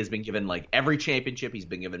 in that he has been given like every championship. He's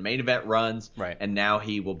been given main event runs, and now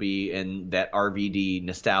he will be in that RVD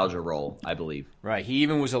nostalgia role, I believe. Right. He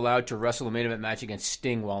even was allowed to wrestle a main event match against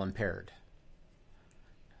Sting while impaired.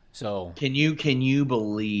 So can you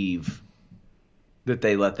believe that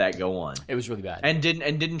they let that go on? It was really bad, and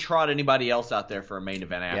didn't trot anybody else out there for a main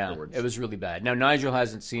event afterwards. Yeah, it was really bad. Now Nigel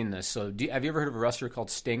hasn't seen this, so have you ever heard of a wrestler called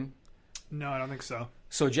Sting? No, I don't think so.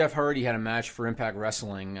 So Jeff Hardy had a match for Impact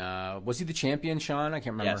Wrestling. Was he the champion, Sean? I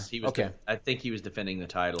can't remember. Yes, he was. Okay. I think he was defending the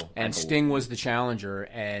title. And Sting was the challenger,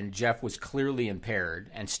 and Jeff was clearly impaired,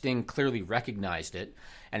 and Sting clearly recognized it.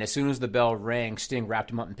 And as soon as the bell rang, Sting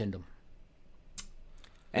wrapped him up and pinned him.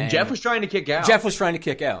 And Jeff was trying to kick out. Jeff was trying to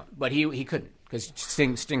kick out, but he couldn't because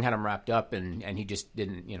Sting had him wrapped up, and he just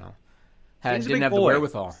didn't, didn't have the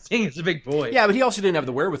wherewithal. Sting is a big boy. Yeah, but he also didn't have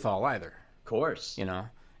the wherewithal either. Of course.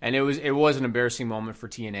 And it was an embarrassing moment for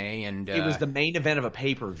TNA, and it was the main event of a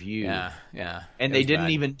pay-per-view. Yeah. And they didn't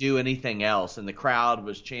even do anything else, and the crowd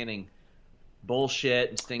was chanting bullshit,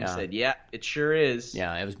 and Sting said, "Yeah, it sure is."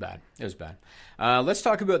 Yeah, it was bad. Let's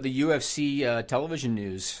talk about the UFC television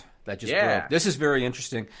news that just broke. This is very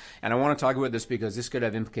interesting, and I want to talk about this because this could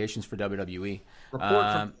have implications for WWE.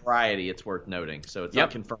 Report from Variety, it's worth noting. So it's not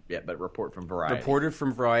confirmed yet, but report from Variety. Reported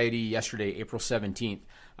from Variety yesterday, April 17th.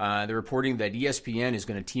 They're reporting that ESPN is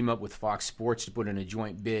going to team up with Fox Sports to put in a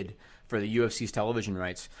joint bid for the UFC's television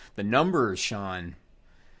rights. The numbers, Sean,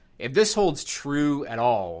 if this holds true at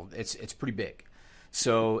all, it's pretty big.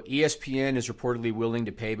 So ESPN is reportedly willing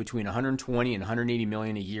to pay between $120 and $180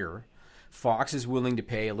 million a year. Fox is willing to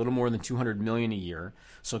pay a little more than $200 million a year.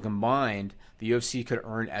 So combined, the UFC could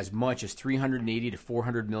earn as much as $380 to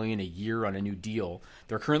 $400 million a year on a new deal.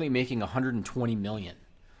 They're currently making $120 million.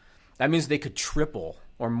 That means they could triple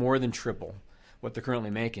or more than triple what they're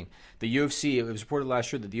currently making. The UFC, it was reported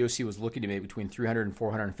last year that the UFC was looking to make between $300 and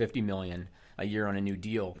 $450 million a year on a new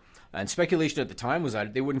deal. And speculation at the time was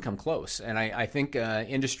that they wouldn't come close. And I think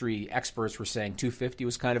industry experts were saying $250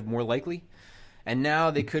 was kind of more likely. And now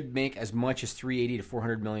they could make as much as $380 to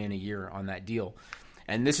 $400 million a year on that deal.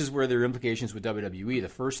 And this is where there are implications with WWE. The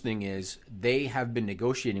first thing is they have been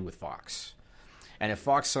negotiating with Fox. And if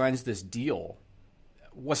Fox signs this deal,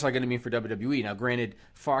 what's that going to mean for WWE? Now, granted,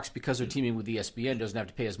 Fox, because they're teaming with ESPN, doesn't have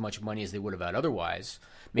to pay as much money as they would have had otherwise.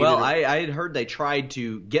 I had heard they tried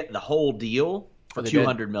to get the whole deal for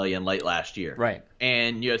 $200 million late last year. Right.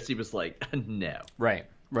 And UFC was like, no. Right.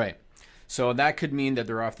 So that could mean that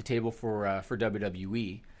they're off the table for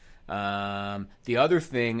WWE. The other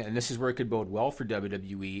thing, and this is where it could bode well for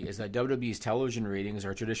WWE, is that WWE's television ratings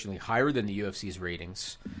are traditionally higher than the UFC's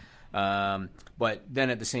ratings. But then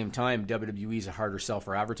at the same time, WWE is a harder sell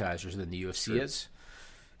for advertisers than the UFC is.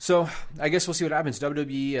 So I guess we'll see what happens.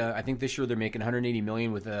 WWE, I think this year they're making $180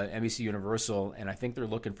 million with NBC Universal, and I think they're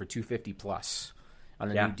looking for $250 plus on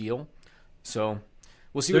a new deal. So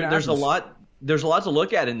we'll see what happens. There's a lot to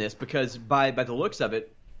look at in this because by the looks of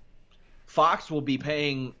it, Fox will be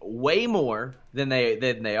paying way more than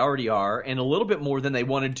they already are, and a little bit more than they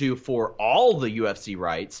wanted to for all the UFC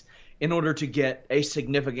rights in order to get a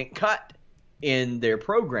significant cut in their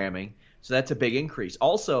programming. So that's a big increase.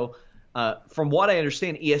 Also, from what I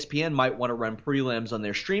understand, ESPN might want to run prelims on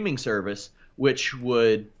their streaming service which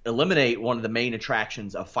would eliminate one of the main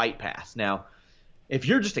attractions of Fight Pass. Now, if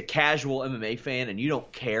you're just a casual MMA fan and you don't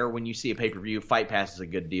care when you see a pay-per-view, Fight Pass is a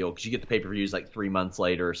good deal because you get the pay-per-views like 3 months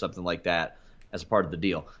later or something like that as a part of the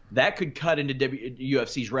deal. That could cut into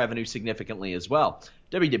UFC's revenue significantly as well.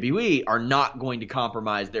 WWE are not going to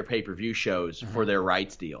compromise their pay-per-view shows for their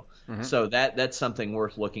rights deal. So that's something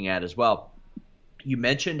worth looking at as well. You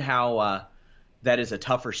mentioned how that is a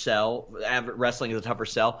tougher sell. Wrestling is a tougher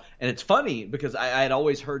sell. And it's funny because I had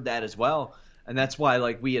always heard that as well. And that's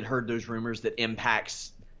why we had heard those rumors that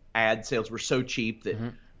Impact's ad sales were so cheap that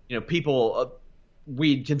people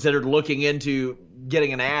we considered looking into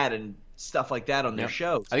getting an ad and stuff like that on their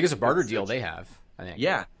shows. I think it's a barter deal they have. I think.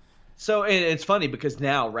 Yeah. So and it's funny because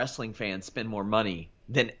now wrestling fans spend more money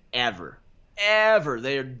than ever.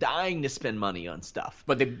 They're dying to spend money on stuff.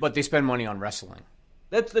 But they spend money on wrestling.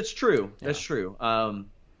 That's true. Yeah. That's true.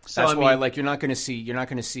 That's why you're not going to see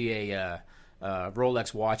a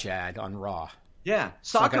Rolex watch ad on Raw. Yeah,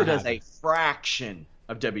 soccer does a fraction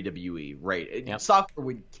of WWE rate. Yep. Soccer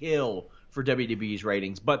would kill for WWE's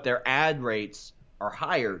ratings, but their ad rates are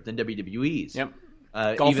higher than WWE's. Yep.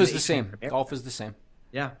 Golf is the same. Golf is the same.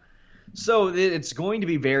 Yeah. So it's going to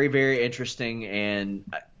be very, very interesting,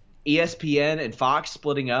 and ESPN and Fox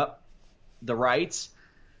splitting up the rights.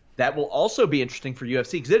 That will also be interesting for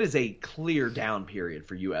UFC because it is a clear down period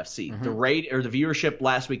for UFC. The the viewership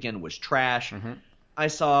last weekend was trash. I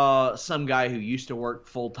saw some guy who used to work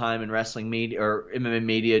full time in wrestling media or MMA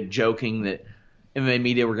media joking that MMA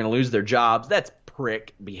media were going to lose their jobs. That's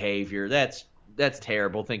prick behavior. That's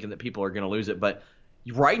terrible, thinking that people are going to lose it. But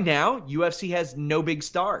right now, UFC has no big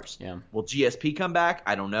stars. Yeah. Will GSP come back?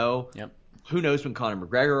 I don't know. Yep. Who knows when Conor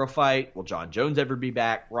McGregor will fight? Will John Jones ever be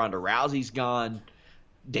back? Ronda Rousey's gone.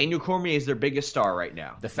 Daniel Cormier is their biggest star right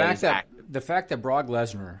now. The fact that Brock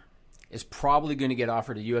Lesnar is probably going to get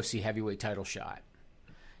offered a UFC heavyweight title shot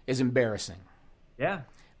is embarrassing. Yeah.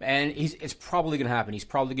 And it's probably going to happen. He's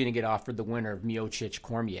probably going to get offered the winner of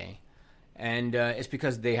Miocic-Cormier. And it's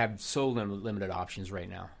because they have so limited options right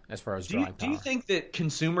now as far as drawing power. Do you think that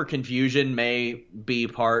consumer confusion may be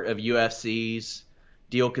part of UFC's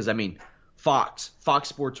deal? Because, Fox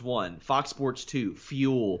Sports 1, Fox Sports 2,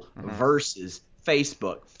 Fuel, Versus,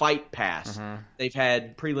 Facebook, Fight Pass. They've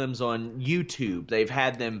had prelims on YouTube. They've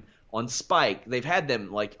had them on Spike. They've had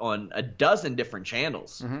them on a dozen different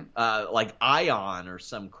channels, like Ion or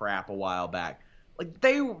some crap a while back.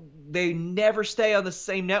 They never stay on the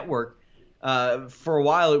same network. For a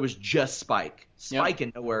while, it was just Spike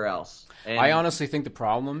and nowhere else. And I honestly think the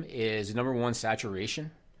problem is, number one, saturation,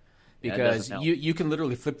 because you can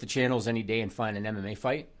literally flip the channels any day and find an MMA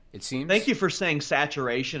fight. It seems. Thank you for saying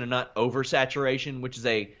saturation and not oversaturation, which is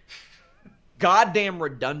a goddamn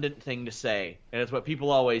redundant thing to say, and it's what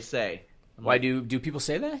people always say. Why do people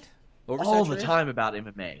say that? All the time about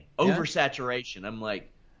MMA. Oversaturation. I'm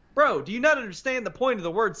like, bro, do you not understand the point of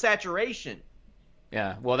the word saturation?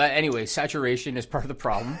 Yeah. Well, saturation is part of the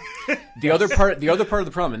problem. The other part of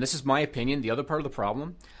the problem, and this is my opinion, the other part of the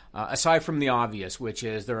problem, aside from the obvious, which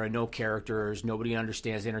is there are no characters, nobody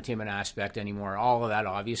understands the entertainment aspect anymore, all of that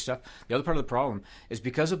obvious stuff. The other part of the problem is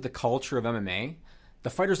because of the culture of MMA, the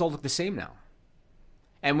fighters all look the same now.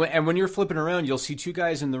 And when you're flipping around, you'll see two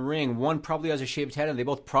guys in the ring. One probably has a shaved head, and they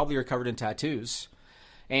both probably are covered in tattoos.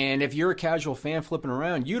 And if you're a casual fan flipping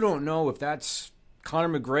around, you don't know if that's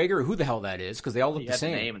Conor McGregor or who the hell that is, because they all look the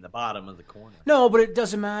same. The name in the bottom of the corner. No, but it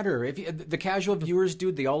doesn't matter. If the casual viewers,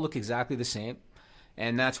 dude, they all look exactly the same.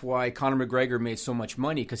 And that's why Conor McGregor made so much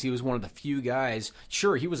money, because he was one of the few guys.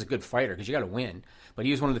 Sure, he was a good fighter because you got to win, but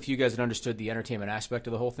he was one of the few guys that understood the entertainment aspect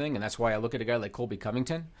of the whole thing. And that's why I look at a guy like Colby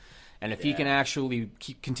Covington. And if he can actually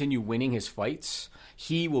continue winning his fights,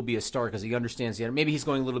 he will be a star because he understands the. Maybe he's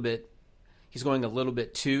going a little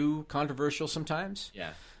bit too controversial sometimes.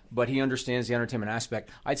 Yeah. But he understands the entertainment aspect.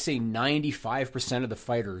 I'd say 95% of the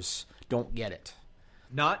fighters don't get it.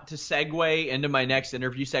 Not to segue into my next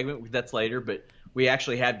interview segment, that's later, but we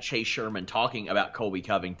actually had Chase Sherman talking about Colby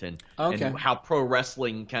Covington and how pro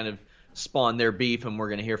wrestling kind of spawned their beef, and we're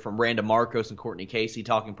going to hear from Randa Marcos and Courtney Casey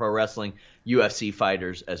talking pro wrestling, UFC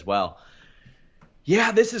fighters as well.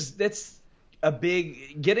 Yeah, that's a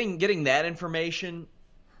big getting that information,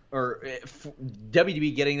 or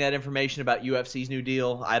WWE getting that information about UFC's new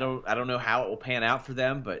deal. I don't know how it will pan out for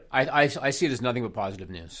them, but I see it as nothing but positive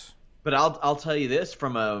news. But I'll tell you this,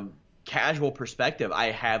 from a casual perspective, I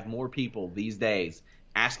have more people these days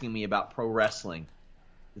asking me about pro wrestling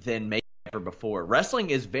than maybe ever before. Wrestling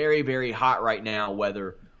is very, very hot right now,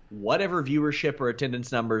 whatever viewership or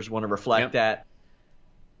attendance numbers want to reflect that.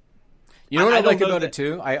 You know what I like about it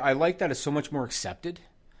too? I like that it's so much more accepted.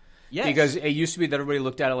 Yes. Because it used to be that everybody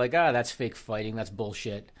looked at it like, that's fake fighting, that's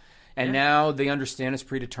bullshit. And now they understand it's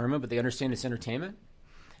predetermined, but they understand it's entertainment.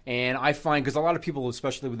 And I find, because a lot of people,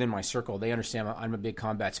 especially within my circle, they understand I'm a big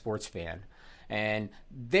combat sports fan. And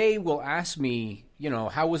they will ask me,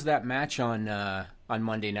 how was that match on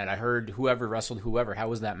Monday night? I heard whoever wrestled whoever. How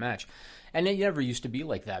was that match? And it never used to be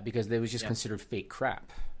like that because it was just considered fake crap.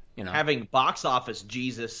 Having box office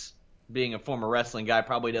Jesus being a former wrestling guy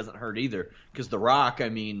probably doesn't hurt either. Because The Rock,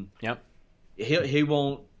 he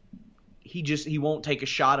won't take a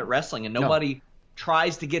shot at wrestling, and nobody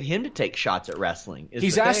tries to get him to take shots at wrestling.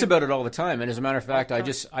 He's asked about it all the time, and as a matter of fact, I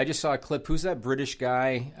just saw a clip. Who's that British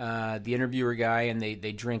guy, the interviewer guy, and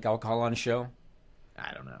they drink alcohol on a show?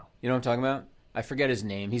 I don't know. You know what I'm talking about? I forget his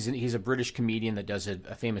name. He's a British comedian that does a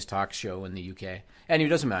famous talk show in the UK. Anyway, it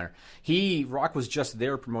doesn't matter. Rock was just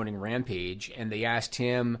there promoting Rampage, and they asked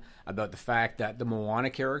him about the fact that the Moana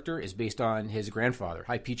character is based on his grandfather,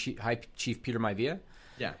 High Chief Peter Maivia.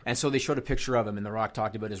 Yeah. And so they showed a picture of him, and The Rock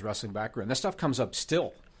talked about his wrestling background. That stuff comes up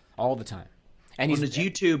still, all the time. And on his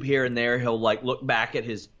YouTube here and there, he'll look back at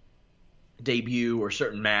his debut or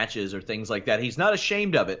certain matches or things like that. He's not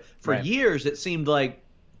ashamed of it. For years, it seemed like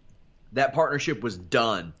that partnership was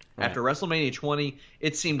done. Right. After WrestleMania 20,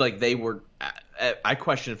 it seemed like they were – I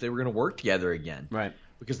questioned if they were going to work together again. Right.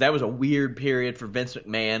 Because that was a weird period for Vince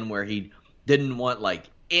McMahon where he didn't want,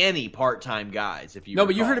 any part-time guys, if you recall.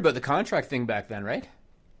 But you heard about the contract thing back then, right?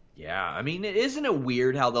 Yeah. I mean, isn't it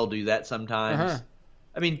weird how they'll do that sometimes?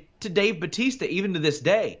 I mean, to Dave Bautista, even to this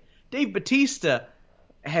day, Dave Bautista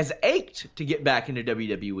has ached to get back into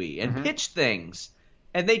WWE and pitch things.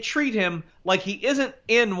 And they treat him like he isn't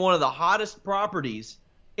in one of the hottest properties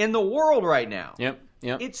in the world right now. Yep.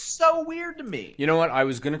 It's so weird to me. You know what? I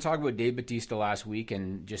was going to talk about Dave Bautista last week,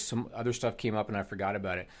 and just some other stuff came up, and I forgot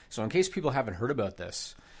about it. So in case people haven't heard about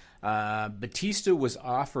this, Bautista was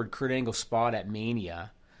offered Kurt Angle's spot at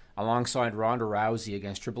Mania alongside Ronda Rousey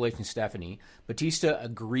against Triple H and Stephanie. Bautista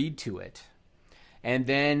agreed to it. And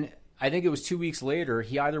then I think it was 2 weeks later,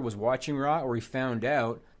 he either was watching Raw or he found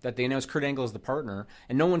out that they announced Kurt Angle as the partner,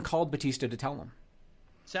 and no one called Bautista to tell him.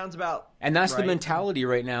 Sounds about And that's right. the mentality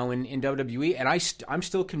right now in WWE. And I'm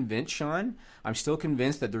still convinced, Sean,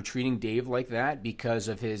 that they're treating Dave like that because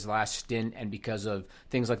of his last stint and because of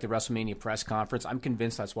things like the WrestleMania press conference. I'm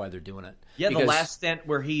convinced that's why they're doing it. Yeah, the last stint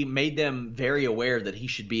where he made them very aware that he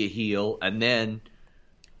should be a heel, and then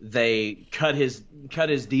they cut his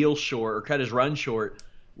deal short, or cut his run short,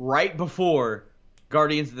 right before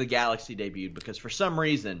Guardians of the Galaxy debuted, because for some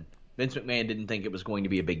reason Vince McMahon didn't think it was going to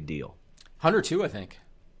be a big deal. 102, I think.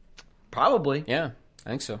 Probably. Yeah, I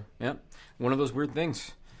think so. Yeah. One of those weird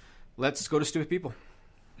things. Let's go to Stupid People.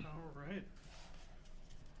 All right.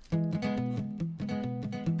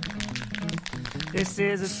 This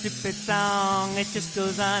is a stupid song, it just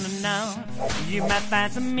goes on and on. You might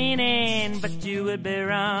find some meaning, but you would be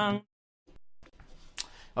wrong.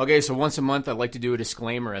 Okay, so once a month, I'd like to do a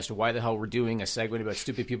disclaimer as to why the hell we're doing a segment about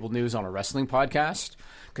stupid people news on a wrestling podcast,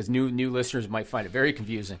 because new listeners might find it very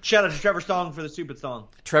confusing. Shout out to Trevor Strong for the stupid song.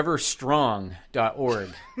 TrevorStrong.org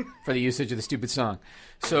for the usage of the stupid song.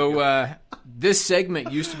 So this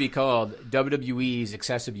segment used to be called WWE's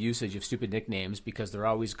excessive usage of stupid nicknames, because they're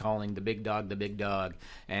always calling the big dog the big dog.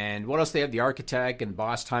 And what else they have? The Architect and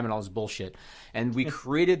Boss Time and all this bullshit. And we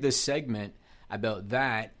created this segment about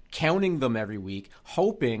that, counting them every week,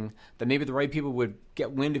 hoping that maybe the right people would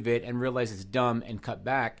get wind of it and realize it's dumb and cut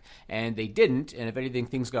back. And they didn't. And if anything,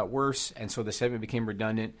 things got worse. And so the segment became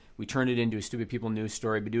redundant. We turned it into a Stupid People news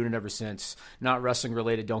story. Been doing it ever since. Not wrestling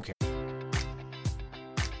related. Don't care.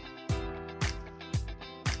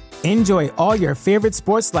 Enjoy all your favorite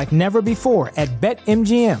sports like never before at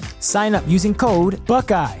BetMGM. Sign up using code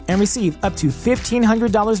Buckeye and receive up to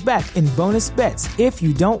 $1,500 back in bonus bets if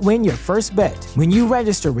you don't win your first bet. When you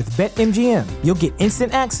register with BetMGM, you'll get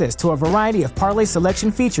instant access to a variety of parlay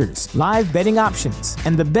selection features, live betting options,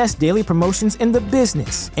 and the best daily promotions in the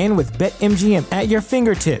business. And with BetMGM at your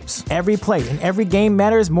fingertips, every play and every game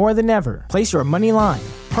matters more than ever. Place your money line,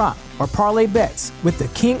 prop, or parlay bets with the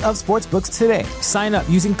king of sportsbooks today. Sign up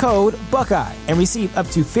using code Buckeye and receive up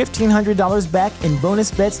to $1,500 back in bonus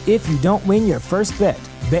bets if you don't win your first bet.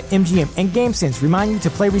 BetMGM and GameSense remind you to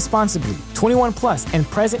play responsibly. 21 plus and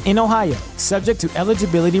present in Ohio, subject to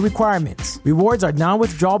eligibility requirements. Rewards are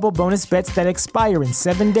non-withdrawable bonus bets that expire in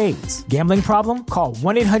 7 days. Gambling problem? Call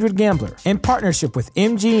 1-800-GAMBLER. In partnership with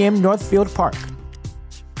MGM Northfield Park.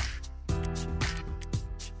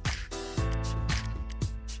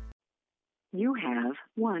 You have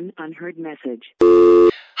one unheard message.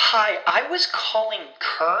 Hi, I was calling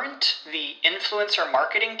Current, the influencer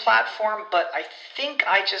marketing platform, but I think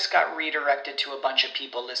I just got redirected to a bunch of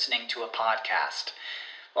people listening to a podcast.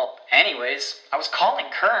 Well, anyways, I was calling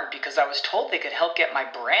Current because I was told they could help get my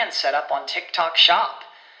brand set up on TikTok Shop,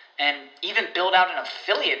 and even build out an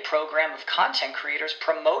affiliate program of content creators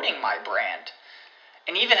promoting my brand,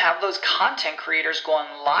 and even have those content creators go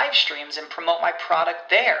on live streams and promote my product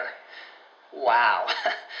there. Wow.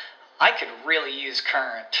 I could really use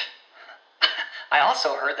Current. I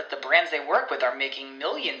also heard that the brands they work with are making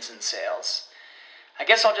millions in sales. I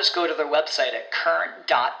guess I'll just go to their website at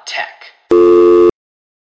current.tech.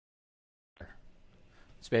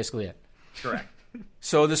 That's basically it. Correct.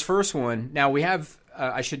 So this first one, now we have,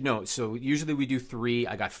 I should note, so usually we do 3.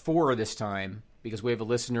 I got 4 this time because we have a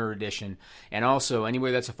listener edition. And also,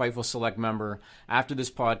 anybody that's a Fightful Select member, after this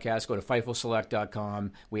podcast, go to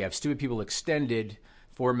FightfulSelect.com. We have Stupid People Extended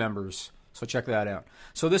for members, so check that out.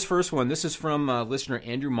 So this first one, this is from listener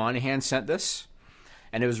Andrew Monahan sent this,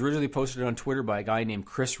 and it was originally posted on Twitter by a guy named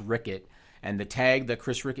Chris Rickett, and the tag that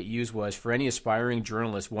Chris Rickett used was, for any aspiring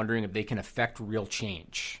journalists wondering if they can affect real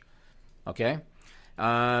change. Okay?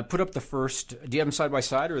 Put up the first, do you have them side by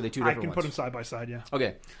side, or are they two different ones? I can put them side by side, yeah.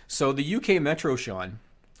 Okay, so the UK Metro, Sean,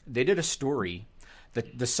 they did a story.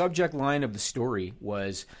 The subject line of the story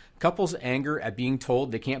was, couples anger at being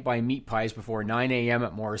told they can't buy meat pies before 9 a.m.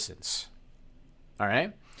 at Morrison's. All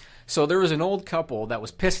right? So there was an old couple that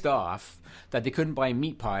was pissed off that they couldn't buy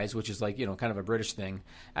meat pies, which is like, kind of a British thing,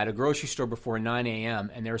 at a grocery store before 9 a.m.,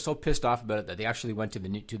 and they were so pissed off about it that they actually went to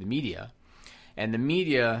the media. And the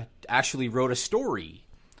media actually wrote a story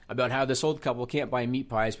about how this old couple can't buy meat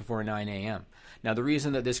pies before 9 a.m. Now, the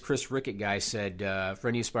reason that this Chris Rickett guy said, for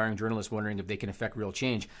any aspiring journalists wondering if they can affect real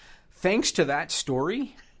change, thanks to that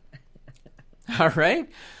story, all right,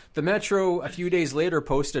 the Metro a few days later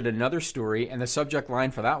posted another story, and the subject line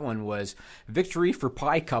for that one was, victory for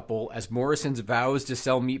pie couple as Morrison's vows to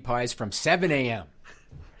sell meat pies from 7 a.m.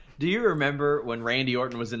 Do you remember when Randy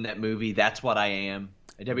Orton was in that movie, That's What I Am?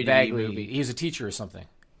 A WWE Vaguely. movie. He was a teacher or something.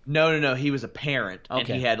 No. He was a parent, and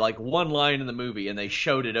Okay. he had like one line in the movie, and they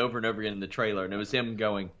showed it over and over again in the trailer, and it was him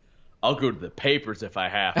going, "I'll go to the papers if I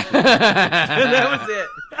have to." And that was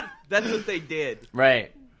it. That's what they did.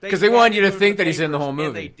 Right. Because they wanted you to go think the that he's in the papers, whole movie.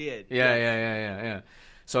 and they did. Yeah.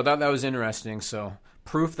 So that was interesting. So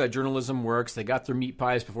proof that journalism works. They got their meat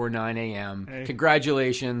pies before 9 a.m. Hey.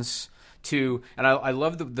 Congratulations to, and I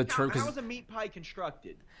love the term. How was a meat pie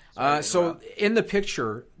constructed? So in the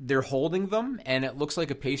picture, they're holding them, and it looks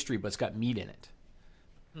like a pastry, but it's got meat in it.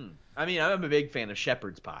 I mean, I'm a big fan of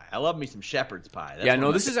shepherd's pie. I love me some shepherd's pie. That's Yeah, one no,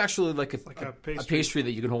 of my this is actually like a pastry. pastry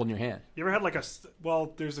that you can hold in your hand. You ever had like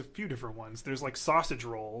there's a few different ones. There's like sausage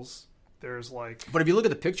rolls. There's like, But if you look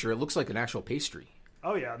at the picture, it looks like an actual pastry.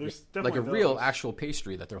 oh yeah, there's Like definitely a real those. actual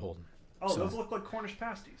pastry that they're holding. Oh, those look like Cornish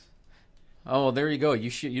pasties. Oh, well, there you go.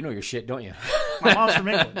 You know your shit, don't you? My mom's from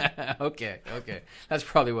England. Okay. That's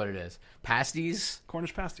probably what it is. Pasties?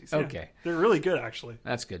 Cornish pasties. Yeah. Okay. They're really good, actually.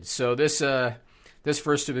 That's good. So this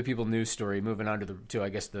first Stupid People news story, moving on to I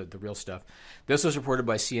guess the real stuff. This was reported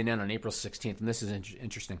by CNN on April 16th, and this is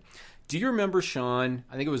interesting. Do you remember, Sean,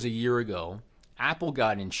 I think it was a year ago, Apple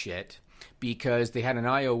got in shit because they had an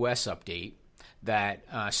iOS update that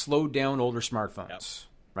slowed down older smartphones,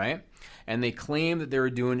 right? And they claimed that they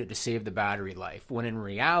were doing it to save the battery life, when in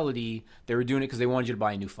reality, they were doing it because they wanted you to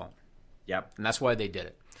buy a new phone. Yep. And that's why they did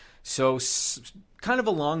it. So kind of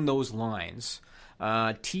along those lines,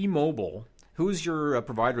 T-Mobile, who's your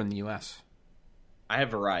provider in the U.S.? I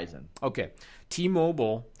have Verizon. Okay.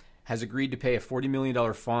 T-Mobile has agreed to pay a $40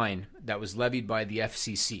 million fine that was levied by the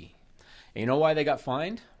FCC. And you know why they got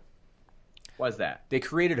fined? Why's that? They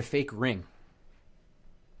created a fake ring.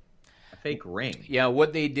 A fake ring. Yeah,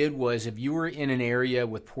 what they did was if you were in an area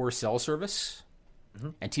with poor cell service,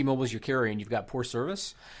 and T-Mobile's your carrier and you've got poor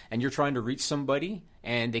service, and you're trying to reach somebody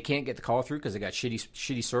and they can't get the call through because they got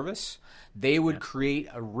shitty service, they would create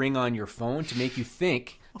a ring on your phone to make you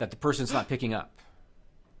think that the person's not picking up.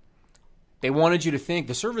 They wanted you to think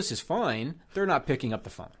the service is fine, they're not picking up the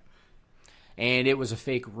phone. And it was a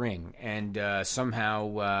fake ring. And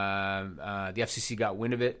somehow the FCC got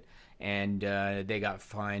wind of it, and they got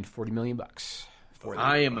fined $40 million.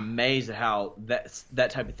 I am amazed at how that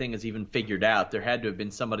type of thing is even figured out. There had to have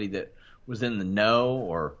been somebody that was in the know,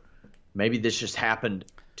 or maybe this just happened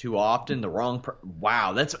too often.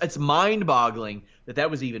 Wow, it's mind-boggling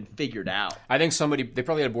that was even figured out. I think they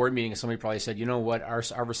probably had a board meeting and somebody probably said, you know what,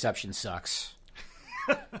 our reception sucks.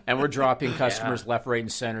 And we're dropping customers left, right,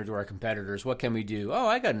 and center to our competitors. What can we do? Oh,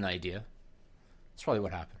 I got an idea. That's probably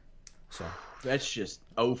what happened. So that's just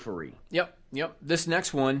oafery. Yep. This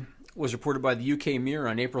next one, was reported by the UK Mirror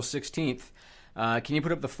on April 16th. Can you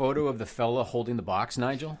put up the photo of the fella holding the box,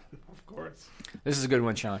 Nigel? Of course. This is a good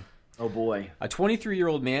one, Sean. Oh, boy. A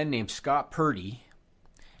 23-year-old man named Scott Purdy,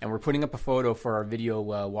 and we're putting up a photo for our video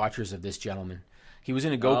watchers of this gentleman. He was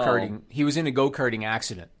in a go-karting. He was in a go-karting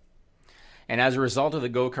accident, and as a result of the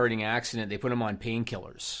go-karting accident, they put him on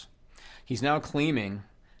painkillers. He's now claiming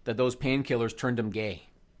that those painkillers turned him gay.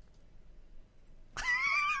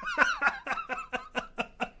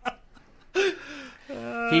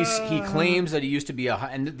 He claims that he used to be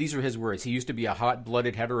and these are his words, he used to be a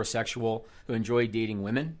hot-blooded heterosexual who enjoyed dating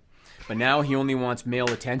women, but now he only wants male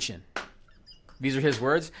attention. These are his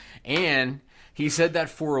words. And he said that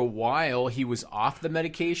for a while he was off the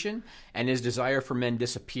medication and his desire for men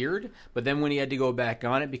disappeared, but then when he had to go back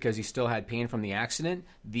on it because he still had pain from the accident,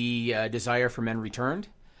 the desire for men returned.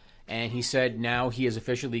 And he said now he is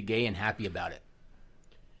officially gay and happy about it.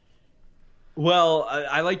 Well,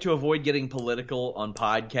 I like to avoid getting political on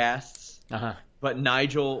podcasts, but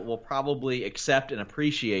Nigel will probably accept and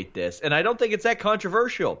appreciate this. And I don't think it's that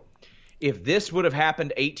controversial. If this would have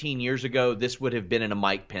happened 18 years ago, this would have been in a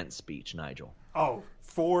Mike Pence speech, Nigel. Oh,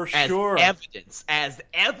 for sure. As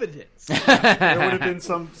evidence. There would have been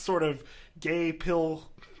some sort of gay pill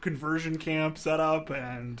conversion camp set up,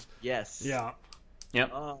 and... Yes. Yeah.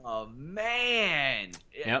 Yep. Oh, man.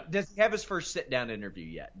 Yep. Does he have his first sit-down interview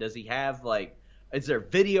yet? Does he have, is there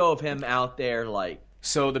video of him out there,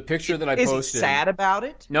 So the picture that I posted... Is he sad about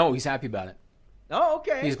it? No, he's happy about it. Oh,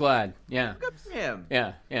 okay. He's glad. Yeah. Good for him.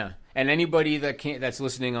 Yeah. And anybody that's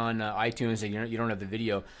listening on iTunes and you don't have the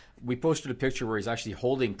video, we posted a picture where he's actually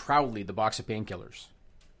holding proudly the box of painkillers.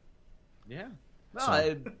 Yeah.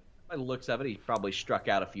 Well, by the looks of it, he probably struck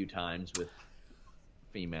out a few times with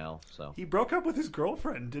female. So he broke up with his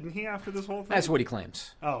girlfriend, didn't he? After this whole thing, that's what he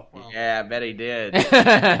claims. Oh, well. Yeah, I bet he did.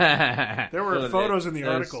 There were photos in the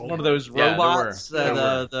article. One of those robots,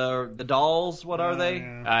 the dolls. What are they?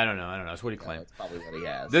 I don't know. That's what he claimed. That's probably what he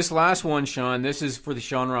has. This last one, Sean. This is for the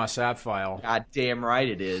Sean Ross Sapp file. God damn right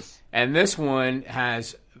it is. And this one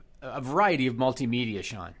has a variety of multimedia,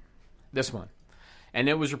 Sean. This one, and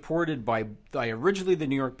it was reported by originally the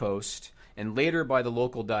New York Post. And later by the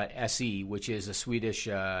local.se, which is a Swedish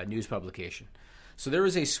news publication. So there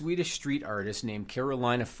is a Swedish street artist named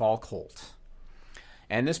Carolina Falkholt.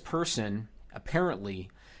 And this person apparently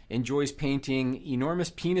enjoys painting enormous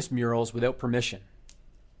penis murals without permission.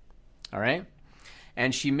 All right?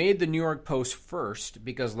 And she made the New York Post first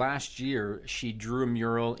because last year she drew a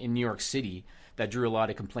mural in New York City that drew a lot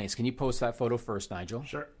of complaints. Can you post that photo first, Nigel?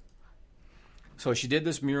 Sure. So she did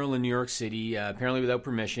this mural in New York City, apparently without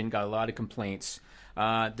permission, got a lot of complaints.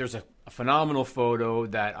 There's a phenomenal photo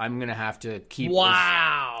that I'm going to have to keep.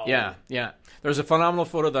 Wow! Yeah. There's a phenomenal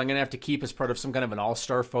photo that I'm going to have to keep as part of some kind of an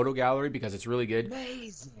all-star photo gallery because it's really good.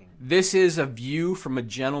 Amazing. This is a view from a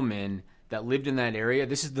gentleman that lived in that area.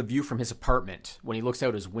 This is the view from his apartment when he looks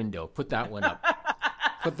out his window. Put that one up.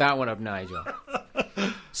 Put that one up, Nigel.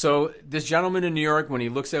 So this gentleman in New York, when he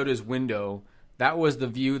looks out his window, that was the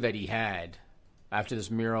view that he had after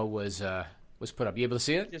this mural was put up. You able to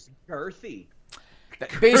see it? Just girthy.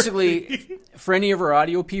 Basically, for any of our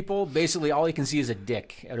audio people, basically all you can see is a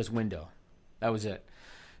dick out his window. That was it.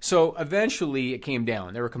 So eventually it came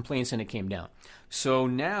down. There were complaints and it came down. So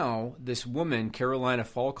now this woman, Carolina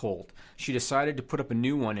Falkholt, she decided to put up a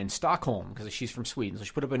new one in Stockholm because she's from Sweden. So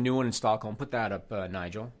she put up a new one in Stockholm. Put that up,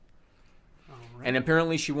 Nigel. Right. And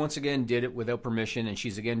apparently she once again did it without permission, and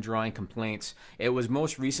she's again drawing complaints. It was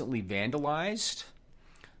most recently vandalized.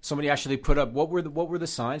 Somebody actually put up what were the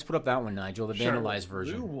signs? Put up that one, Nigel, the vandalized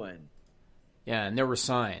version. Blue one. Yeah, and there were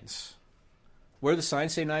signs. What do the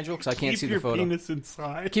signs say, Nigel? Because I can't see the photo. Keep your penis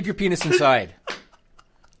inside. Keep your penis inside.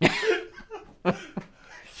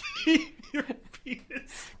 Keep your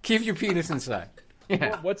penis. Keep your penis inside.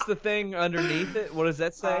 Yeah. What's the thing underneath it? What does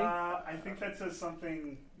that say? I think that says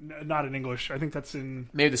something not in English. I think that's in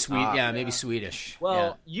maybe the maybe Swedish.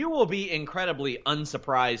 Well, you will be incredibly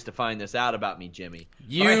unsurprised to find this out about me, Jimmy.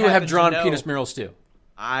 You have drawn penis murals too.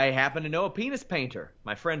 I happen to know a penis painter.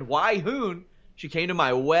 My friend Wai Hoon. She came to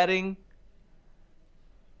my wedding.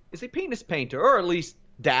 Is a penis painter, or at least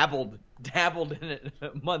dabbled in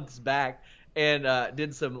it months back, and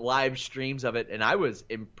did some live streams of it. And I was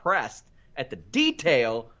impressed at the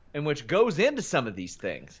detail in which goes into some of these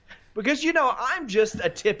things. Because, I'm just a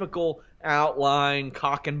typical outline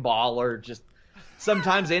cock and baller. Just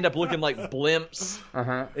sometimes they end up looking like blimps.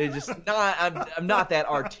 It's just I'm not that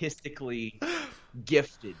artistically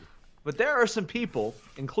gifted. But there are some people,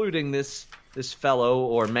 including this fellow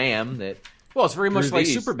or ma'am that Well, it's very much through like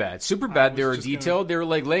these. Superbad. Superbad, they were just detailed. They were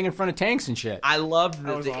like laying in front of tanks and shit. I loved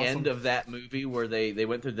That was the awesome. end of that movie where they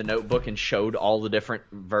went through the notebook and showed all the different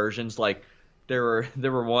versions. Like there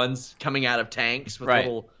were ones coming out of tanks with Right.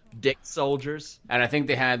 little dick soldiers. And I think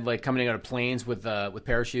they had like coming out of planes with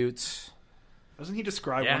parachutes. Doesn't he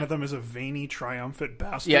describe Yeah. one of them as a veiny, triumphant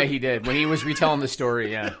bastard? Yeah, he did when he was retelling the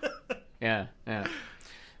story. Yeah, yeah.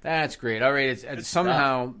 That's great. All right, it's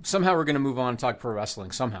somehow we're going to move on and talk pro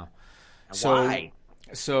wrestling somehow. Why?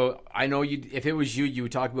 So I know you. If it was you, you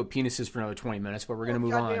would talk about penises for another 20 minutes, but we're going to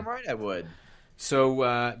move on. Goddamn right I would. So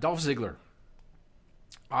Dolph Ziggler,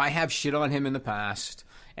 I have shit on him in the past,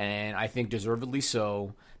 and I think deservedly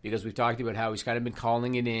so, because we've talked about how he's kind of been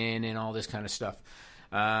calling it in and all this kind of stuff.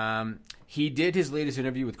 He did his latest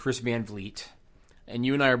interview with Chris Van Vliet, and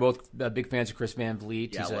you and I are both big fans of Chris Van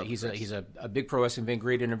Vliet. Yeah, He's a big pro wrestling fan,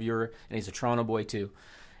 great interviewer, and he's a Toronto boy too.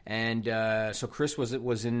 And so Chris was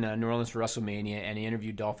in New Orleans for WrestleMania, and he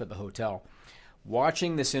interviewed Dolph at the hotel.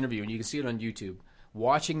 Watching this interview, and you can see it on YouTube,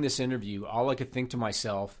 watching this interview, all I could think to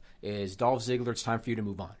myself is, Dolph Ziggler, it's time for you to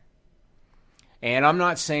move on. And I'm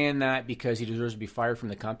not saying that because he deserves to be fired from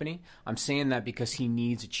the company. I'm saying that because he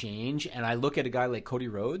needs a change. And I look at a guy like Cody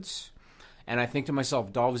Rhodes, and I think to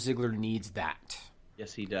myself, Dolph Ziggler needs that.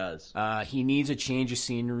 Yes, he does. He needs a change of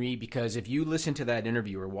scenery, because if you listen to that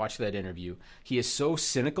interview or watch that interview, he is so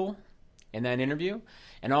cynical in that interview.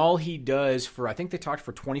 And all he does I think they talked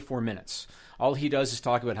for 24 minutes. All he does is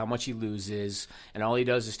talk about how much he loses, and all he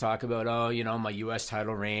does is talk about, my U.S.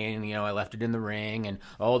 title reign, I left it in the ring, and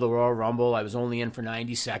the Royal Rumble, I was only in for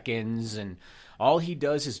 90 seconds, and all he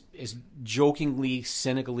does is jokingly,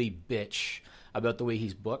 cynically bitch about the way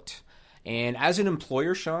he's booked. And as an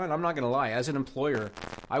employer, Sean, I'm not going to lie, as an employer,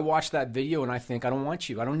 I watch that video and I think, I don't want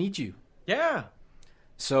you, I don't need you. Yeah.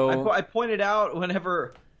 So I pointed out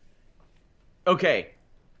whenever. Okay,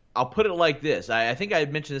 I'll put it like this. I think I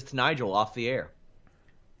had mentioned this to Nigel off the air.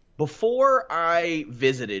 Before I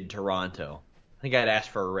visited Toronto, I think I'd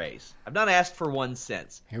asked for a raise. I've not asked for one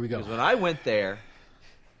since. Here we go. Because when I went there,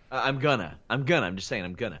 I'm just saying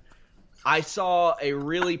I'm gonna. I saw a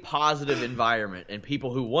really positive environment and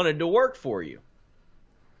people who wanted to work for you.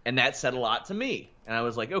 And that said a lot to me. And I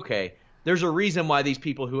was like, okay, there's a reason why these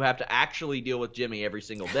people who have to actually deal with Jimmy every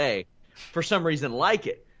single day, for some reason, like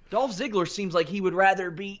it. Dolph Ziggler seems like he would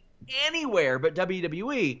rather be anywhere but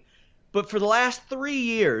WWE. But for the last 3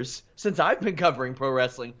 years, since I've been covering pro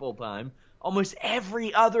wrestling full time, almost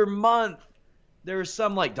every other month, there's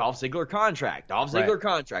some like Dolph Ziggler contract,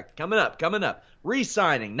 contract, coming up,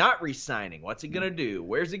 re-signing, not re-signing, what's he going to do,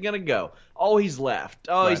 where's he going to go, he's left,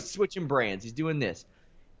 he's switching brands, he's doing this.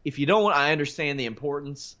 If you don't want, I understand the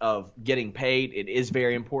importance of getting paid, it is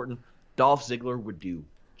very important. Dolph Ziggler would do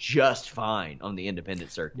just fine on the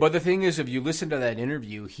independent circuit. But the thing is, if you listen to that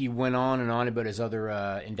interview, he went on and on about his other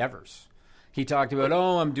endeavors. He talked about,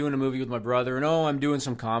 I'm doing a movie with my brother, and I'm doing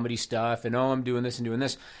some comedy stuff, and I'm doing this and doing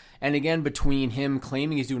this. And again, between him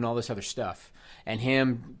claiming he's doing all this other stuff and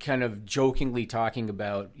him kind of jokingly talking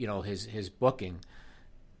about, his booking,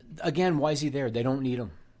 again, why is he there? They don't need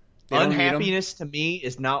him. Unhappiness to me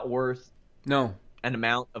is not worth an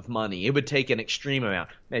amount of money. It would take an extreme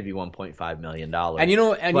amount, maybe $1.5 million. And you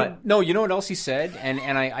know what else he said? And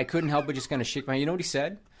I couldn't help but just kind of shake my head. You know what he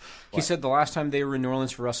said? He said the last time they were in New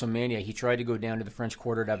Orleans for WrestleMania, he tried to go down to the French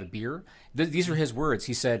Quarter to have a beer. These are his words.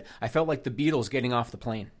 He said, I felt like the Beatles getting off the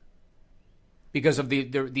plane because of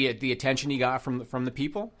the attention he got from the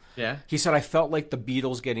people. Yeah. He said, I felt like the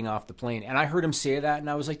Beatles getting off the plane. And I heard him say that, and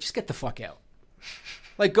I was like, just get the fuck out.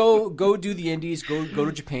 Like, go do the Indies, go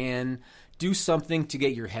to Japan, do something to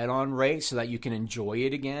get your head on right so that you can enjoy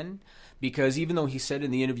it again. Because even though he said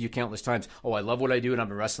in the interview countless times, I love what I do and I've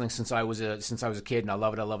been wrestling since I was a kid and I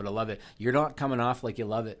love it, you're not coming off like you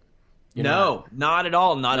love it. Not at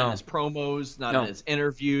all. Not in his promos, not in his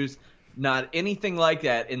interviews, not anything like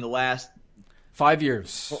that in the last 5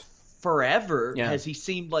 years. Forever has he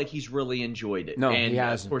seemed like he's really enjoyed it. No, and he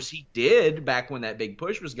hasn't. Of course he did back when that big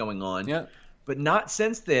push was going on. Yeah. But not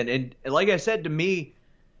since then. And like I said, to me,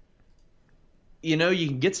 you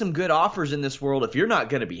can get some good offers in this world. If you're not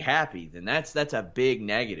going to be happy, then that's a big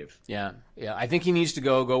negative. Yeah. I think he needs to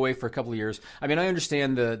go away for a couple of years. I mean, I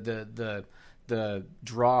understand the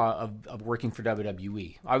draw of working for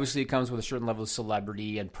WWE. Obviously, it comes with a certain level of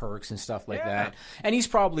celebrity and perks and stuff like that. And he's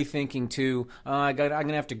probably thinking too, I'm going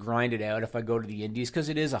to have to grind it out if I go to the Indies, because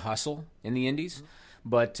it is a hustle in the Indies. Mm-hmm.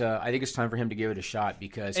 But I think it's time for him to give it a shot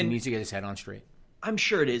because he needs to get his head on straight. I'm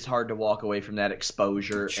sure it is hard to walk away from that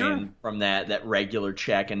exposure and from that regular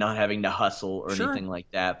check and not having to hustle or anything like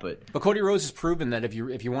that. But Cody Rhodes has proven that if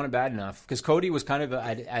you want it bad enough, because Cody was kind of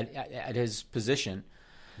at his position.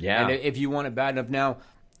 Yeah. And if you want it bad enough. Now,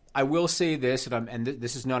 I will say this, and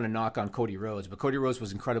this is not a knock on Cody Rhodes, but Cody Rhodes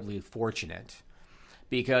was incredibly fortunate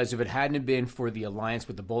because if it hadn't been for the alliance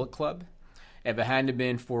with the Bullet Club, if it hadn't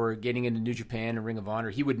been for getting into New Japan and Ring of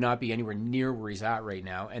Honor, he would not be anywhere near where he's at right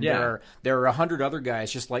now. And there are 100 other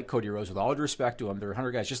guys just like Cody Rhodes, with all due respect to him. There are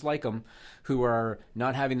 100 guys just like him who are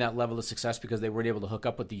not having that level of success because they weren't able to hook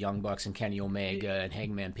up with the Young Bucks and Kenny Omega and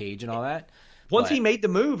Hangman Page and all that. Once he made the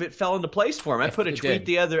move, it fell into place for him. I put a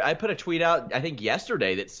tweet out, I think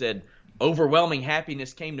yesterday, that said, "Overwhelming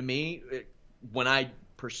happiness came to me when I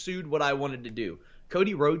pursued what I wanted to do."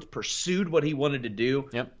 Cody Rhodes pursued what he wanted to do,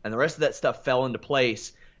 and the rest of that stuff fell into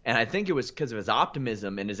place. And I think it was because of his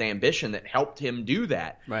optimism and his ambition that helped him do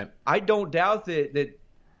that. Right. I don't doubt that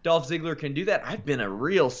Dolph Ziggler can do that. I've been a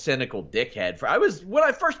real cynical dickhead. When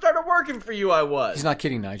I first started working for you, I was. He's not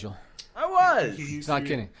kidding, Nigel. I was. He's not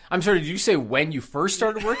kidding. I'm sorry, did you say when you first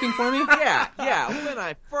started working for me? Yeah, when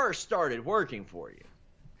I first started working for you.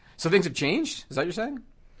 So things have changed? Is that what you're saying?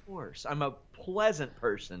 Of course. I'm a pleasant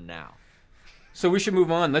person now. So we should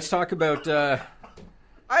move on. Let's talk about... I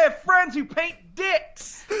have friends who paint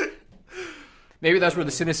dicks! Maybe that's where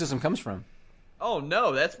the cynicism comes from. Oh,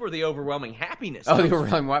 no, that's where the overwhelming happiness comes from. The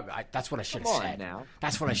overwhelming... That's what I should have said. Now.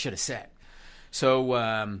 That's what I should have said.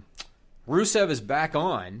 So, Rusev is back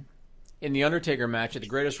on in the Undertaker match at the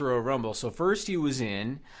Greatest Royal Rumble. So first he was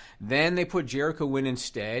in, then they put Jericho in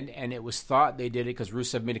instead, and it was thought they did it because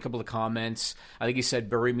Rusev made a couple of comments. I think he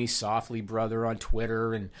said, "Bury me softly, brother," on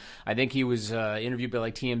Twitter, and I think he was interviewed by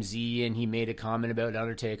like TMZ, and he made a comment about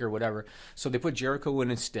Undertaker, whatever. So they put Jericho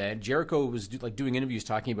in instead. Jericho was doing interviews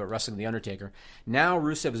talking about wrestling the Undertaker. Now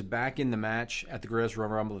Rusev is back in the match at the Greatest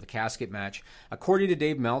Royal Rumble, the casket match. According to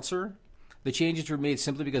Dave Meltzer, the changes were made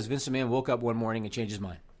simply because Vince McMahon woke up one morning and changed his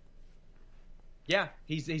mind. Yeah,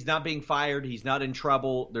 he's not being fired. He's not in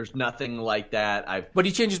trouble. There's nothing like that. But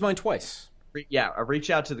he changed his mind twice. Yeah, I've reached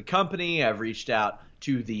out to the company. I've reached out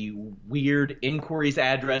to the weird inquiries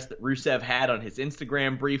address that Rusev had on his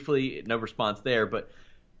Instagram briefly. No response there, but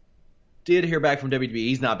did hear back from WWE.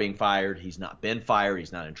 He's not being fired. He's not been fired.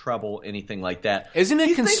 He's not in trouble, anything like that. Isn't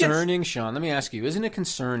it concerning, Sean? Let me ask you, isn't it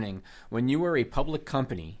concerning when you are a public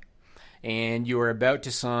company and you are about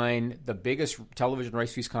to sign the biggest television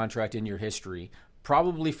rights fees contract in your history,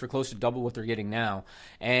 probably for close to double what they're getting now,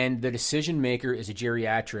 and the decision maker is a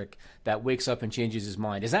geriatric that wakes up and changes his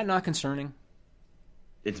mind? Is that not concerning?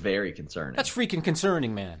 It's very concerning. That's freaking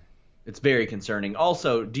concerning, man. It's very concerning.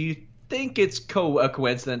 Also, do you think it's a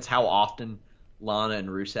coincidence how often Lana and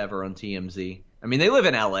Rusev are on TMZ? I mean, they live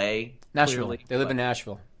in L.A. Nashville. Clearly, they live in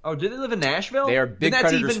Nashville. Oh, do they live in Nashville? They are big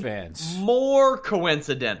Predators fans. More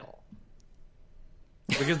coincidental.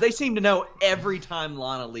 Because they seem to know every time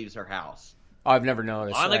Lana leaves her house. Oh, I've never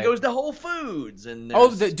noticed. Lana goes to Whole Foods. And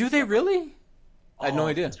do they really? I had no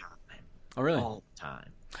idea. Oh, really? All the time.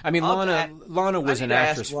 I mean, Lana was an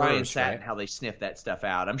actress first, Ryan Satin right? how they sniff that stuff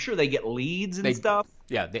out. I'm sure they get leads and stuff.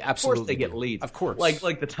 Yeah, they absolutely Of course they get leads. Of course.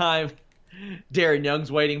 Like the time Darren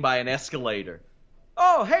Young's waiting by an escalator.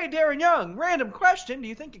 Oh, hey, Darren Young, random question. Do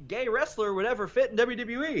you think a gay wrestler would ever fit in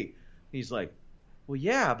WWE? He's like, well,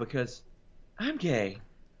 yeah, because I'm gay.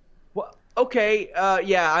 Well, okay,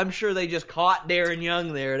 yeah, I'm sure they just caught Darren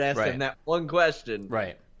Young there and asked him that one question.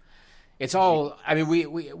 Right. It's all, I mean,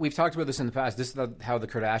 we've talked about this in the past. This is how the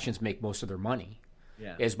Kardashians make most of their money.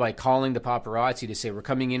 Yeah. Is by calling the paparazzi to say, we're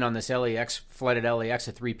coming in on this flight at LAX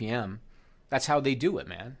at 3 p.m. That's how they do it,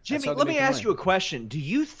 man. Jimmy, let me ask you a question. Do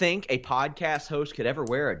you think a podcast host could ever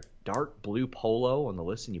wear a dark blue polo on the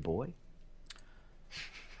Listen You Boy?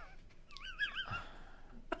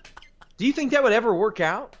 Do you think that would ever work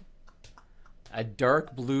out? A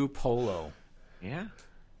dark blue polo. Yeah.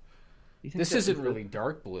 This isn't really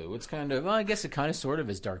dark blue. It's kind of, well, I guess it kind of sort of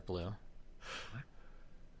is dark blue.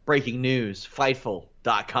 Breaking news,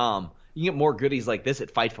 Fightful.com. You can get more goodies like this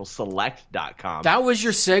at FightfulSelect.com. That was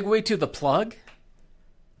your segue to the plug?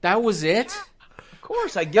 That was it? Of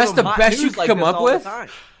course, I give That's them the hot best news you could like come this up all with? the time.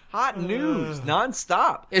 Hot news,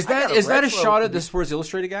 nonstop. Is that a shot at the Sports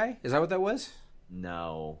Illustrated guy? Is that what that was?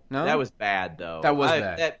 No. No? That was bad, though. That was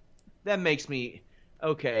bad. That makes me...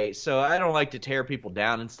 Okay, so I don't like to tear people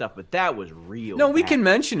down and stuff, but that was real No, we bad. can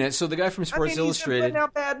mention it. So the guy from Sports Illustrated... He's been putting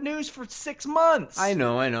out bad news for 6 months. I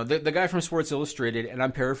know. The guy from Sports Illustrated, and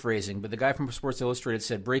I'm paraphrasing, but the guy from Sports Illustrated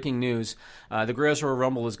said, breaking news, the Greatest Royal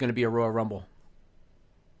Rumble is going to be a Royal Rumble.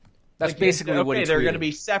 That's basically what he tweeted. They're going to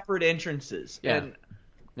be separate entrances. Yeah. And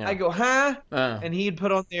I go, huh? And he'd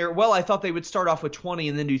put on there, well, I thought they would start off with 20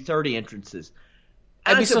 and then do 30 entrances.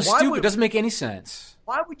 That'd be so stupid. It doesn't make any sense.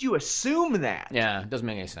 Why would you assume that? Yeah, it doesn't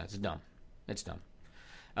make any sense. It's dumb.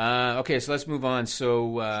 Okay, so let's move on.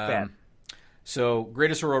 So So,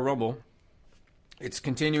 Greatest Royal Rumble, it's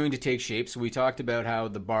continuing to take shape. So we talked about how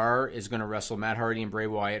the Bar is going to wrestle Matt Hardy and Bray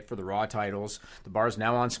Wyatt for the Raw titles. The Bar is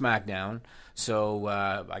now on SmackDown. So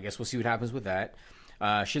I guess we'll see what happens with that.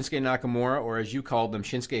 Shinsuke Nakamura, or as you called them,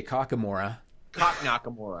 Shinsuke Kakamura. Cock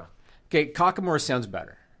Nakamura. Okay, Kakamura sounds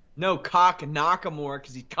better. No, Cock Nakamura,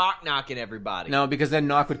 because he's cock-knocking everybody. No, because then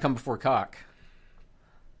knock would come before cock.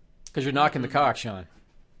 Because you're knocking the cock, Sean.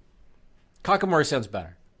 Kakamura sounds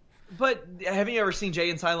better. But have you ever seen Jay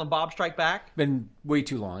and Silent Bob Strike Back? Been way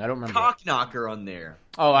too long. I don't remember. Cock knocker on there.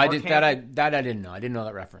 Oh, Mark I did Hamill. that. I didn't know. I didn't know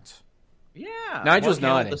that reference. Yeah. Nigel's Mark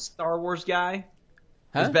Hamill, nodding. the Star Wars guy.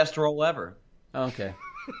 Huh? His best role ever. Okay.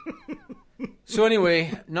 So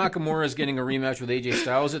anyway, Nakamura is getting a rematch with AJ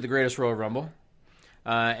Styles at the Greatest Royal Rumble.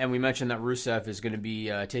 And we mentioned that Rusev is going to be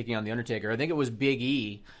taking on The Undertaker. I think it was Big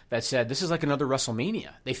E that said, this is like another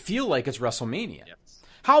WrestleMania. They feel like it's WrestleMania. Yes.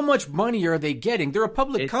 How much money are they getting? They're a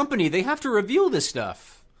public company. They have to reveal this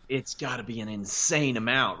stuff. It's got to be an insane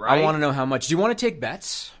amount, right? I want to know how much. Do you want to take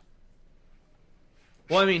bets?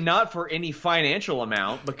 Well, I mean, not for any financial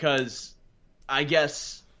amount, because I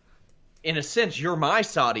guess, in a sense, you're my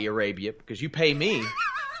Saudi Arabia because you pay me.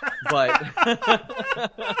 But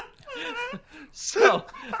so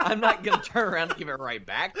I'm not going to turn around and give it right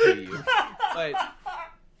back to you. But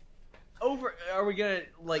are we going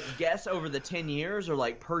to guess over the 10 years or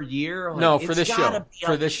per year? No, for this show.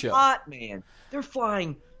 For this show. Lot, man. They're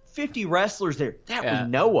flying 50 wrestlers there that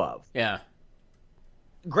we know of. Yeah.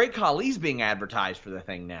 Great Khali's being advertised for the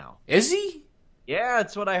thing now. Is he? Yeah,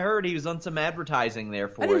 that's what I heard. He was on some advertising there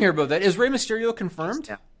for it. I didn't hear about that. Is Rey Mysterio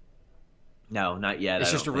confirmed? No, not yet.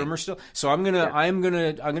 It's just a rumor still. So I'm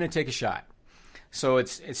gonna take a shot. So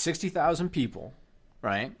it's 60,000 people,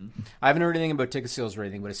 right? Mm-hmm. I haven't heard anything about ticket sales or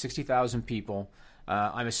anything, but it's 60,000 people.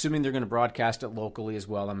 I'm assuming they're going to broadcast it locally as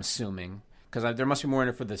well. I'm assuming because there must be more in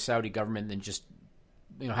it for the Saudi government than just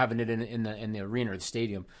having it in the arena or the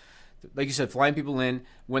stadium. Like you said, flying people in.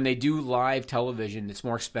 When they do live television, it's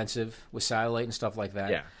more expensive with satellite and stuff like that.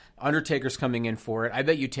 Yeah. Undertaker's coming in for it. I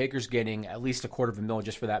bet you Taker's getting at least $250,000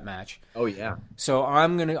 just for that match. Oh yeah. So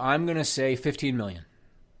I'm gonna say $15 million.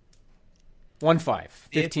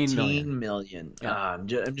 15 million. Yeah. I'm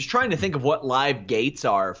just trying to think of what live gates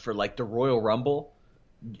are for the Royal Rumble,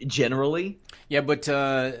 generally. Yeah, but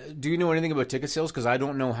do you know anything about ticket sales? Because I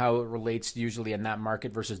don't know how it relates usually in that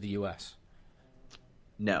market versus the U.S.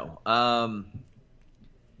 No.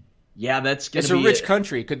 Yeah, that's gonna. It's a rich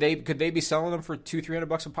country. Could they be selling them for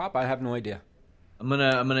 $200-$300 a pop? I have no idea. I'm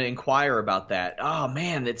gonna inquire about that. Oh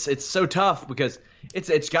man, it's so tough because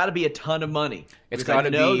it's got to be a ton of money. It's got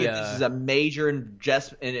to be. That this is a major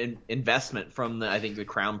investment from the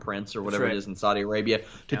Crown Prince or whatever it is in Saudi Arabia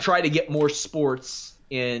to try to get more sports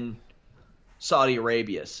in Saudi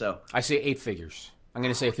Arabia. So I say 8 figures. I'm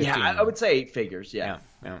going to say 15. Yeah, I would say 8 figures. Yeah.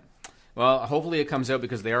 Well, hopefully it comes out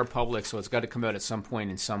because they are public, so it's got to come out at some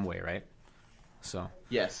point in some way, right? So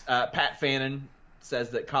yes, Pat Fannin says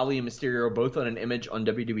that Khali and Mysterio are both on an image on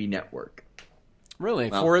WWE Network.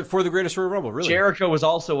 Really? Well, for the Greatest Royal Rumble, really? Jericho was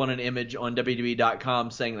also on an image on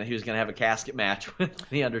WWE.com saying that he was going to have a casket match with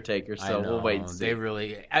The Undertaker, so we'll wait and see. They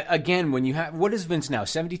really... Again, when you have... What is Vince now,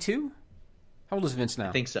 72? How old is Vince now?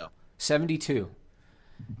 I think so. 72.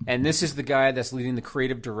 And this is the guy that's leading the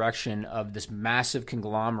creative direction of this massive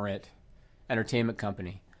conglomerate entertainment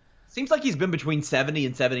company. Seems like he's been between 70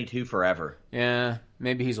 and 72 forever. Yeah,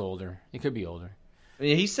 maybe he's older. He could be older. I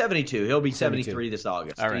mean, he's 72. He'll be 73 this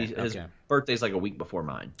August. All right, his birthday's a week before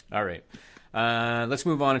mine. All right. Let's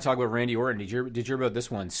move on and talk about Randy Orton. Did you hear about this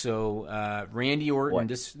one? So Randy Orton,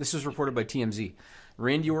 this was reported by TMZ.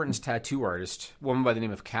 Randy Orton's tattoo artist, a woman by the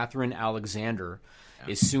name of Catherine Alexander,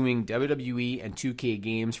 is suing WWE and 2K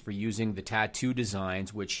Games for using the tattoo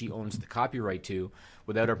designs, which she owns the copyright to,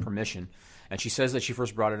 without her permission. And she says that she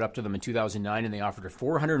first brought it up to them in 2009, and they offered her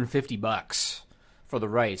 $450 for the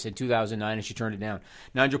rights in 2009, and she turned it down.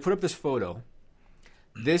 Nigel, put up this photo.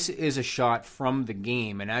 This is a shot from the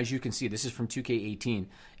game, and as you can see, this is from 2K18.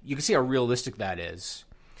 You can see how realistic that is.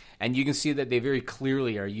 And you can see that they very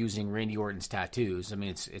clearly are using Randy Orton's tattoos. I mean,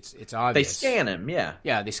 it's obvious. They scan him, yeah.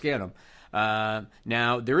 Yeah, they scan him.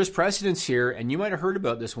 Now, there is precedence here, and you might have heard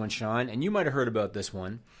about this one, Sean, and you might have heard about this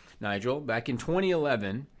one, Nigel. Back in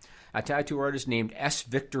 2011, a tattoo artist named S.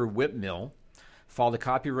 Victor Whitmill filed a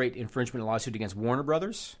copyright infringement lawsuit against Warner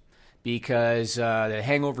Brothers because the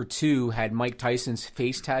Hangover 2 had Mike Tyson's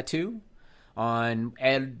face tattoo on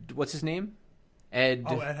Ed, what's his name? Ed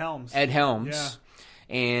Helms. Ed Helms. Yeah.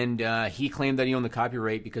 And he claimed that he owned the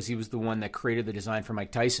copyright because he was the one that created the design for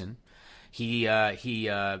Mike Tyson. He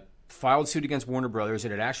filed suit against Warner Brothers,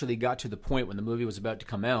 and it actually got to the point when the movie was about to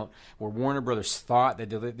come out where Warner Brothers thought that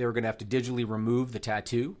they were going to have to digitally remove the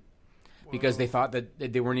tattoo because they thought that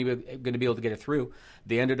they weren't even going to be able to get it through.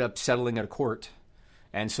 They ended up settling out of court,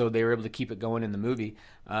 and so they were able to keep it going in the movie.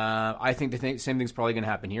 I think the same thing's probably going to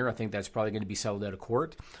happen here. I think that's probably going to be settled out of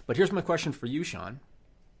court. But here's my question for you, Sean.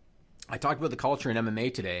 I talked about the culture in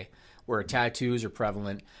MMA today where tattoos are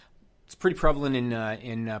prevalent. It's pretty prevalent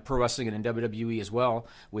in pro wrestling and in WWE as well.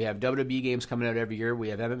 We have WWE games coming out every year. We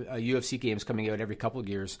have UFC games coming out every couple of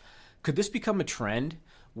years. Could this become a trend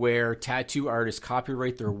where tattoo artists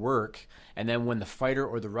copyright their work, and then when the fighter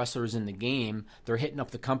or the wrestler is in the game, they're hitting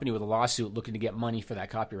up the company with a lawsuit looking to get money for that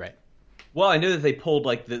copyright? Well, I know that they pulled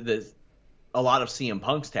like a lot of CM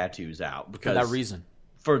Punk's tattoos out because for that reason.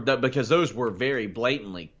 Because those were very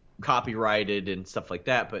blatantly copyrighted and stuff like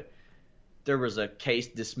that. But there was a case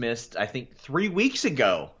dismissed, I think, 3 weeks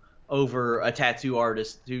ago over a tattoo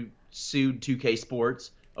artist who sued 2K Sports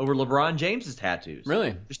over LeBron James's tattoos.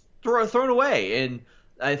 Really? Just thrown away. And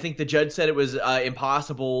I think the judge said it was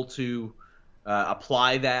impossible to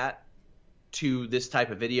apply that to this type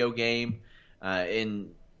of video game.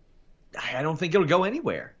 And I don't think it'll go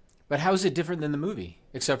anywhere. But how is it different than the movie?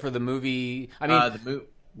 Except for the movie, I mean,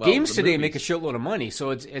 games today make a shitload of money, so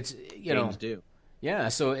it's you know. Games do. Yeah,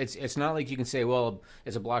 so it's not like you can say, well,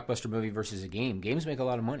 it's a blockbuster movie versus a game. Games make a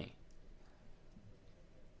lot of money.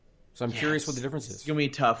 So I'm curious what the difference is. It's going to be a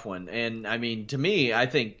tough one. And, I mean, to me, I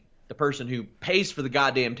think the person who pays for the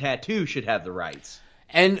goddamn tattoo should have the rights.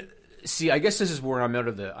 And, see, I guess this is where I'm out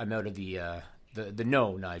of the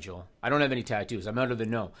no, Nigel. I don't have any tattoos. I'm out of the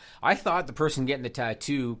no. I thought the person getting the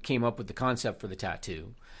tattoo came up with the concept for the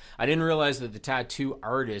tattoo. I didn't realize that the tattoo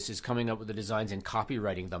artist is coming up with the designs and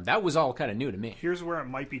copywriting them. That was all kind of new to me. Here's where it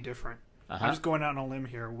might be different. I'm just going out on a limb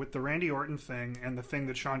here. With the Randy Orton thing and the thing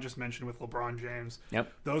that Sean just mentioned with LeBron James,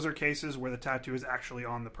 those are cases where the tattoo is actually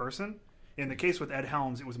on the person. In the case with Ed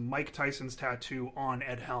Helms, it was Mike Tyson's tattoo on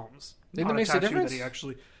Ed Helms. Think that makes a difference? That he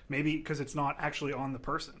actually, maybe because it's not actually on the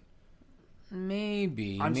person.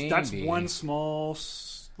 Maybe. That's one small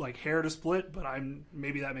hair to split, but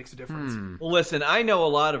maybe that makes a difference. Well, listen, I know a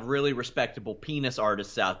lot of really respectable penis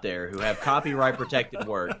artists out there who have copyright protected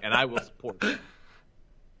work, and I will support them.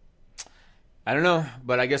 I don't know,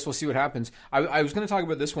 but I guess we'll see what happens. I was going to talk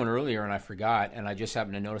about this one earlier, and I forgot, and I just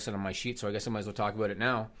happened to notice it on my sheet, so I guess I might as well talk about it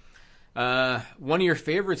now. One of your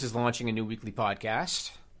favorites is launching a new weekly podcast,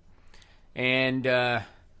 and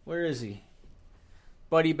where is he?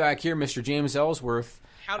 Buddy back here, Mr. James Ellsworth.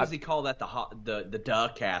 How does he call that the duh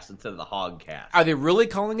cast instead of the hog cast? Are they really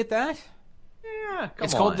calling it that? Yeah,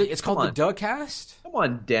 it's called the duh cast? Come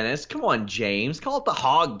on, Dennis. Come on, James. Call it the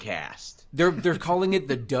hog cast. They're calling it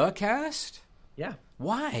the duh cast? Yeah.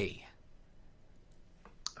 Why?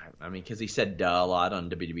 I mean, because he said duh a lot on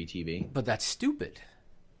WWE TV. But that's stupid.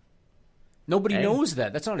 Nobody knows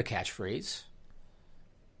that. That's not a catchphrase.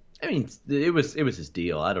 I mean, it was his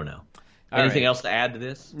deal. I don't know. Anything else to add to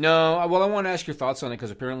this? No. Well, I want to ask your thoughts on it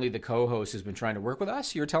because apparently the co-host has been trying to work with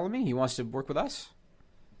us. You're telling me he wants to work with us?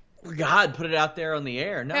 God, put it out there on the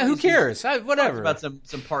air. No, yeah, who cares? Whatever. About some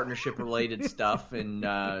partnership related stuff and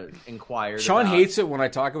inquired. Sean hates it when I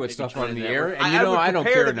talk about stuff on the air, and I don't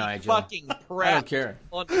care, Nigel. Fucking I don't care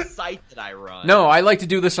on the site that I run. No, I like to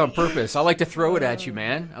do this on purpose. I like to throw it at you,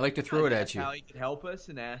 man. I like to throw it at you. How you could help us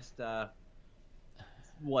and asked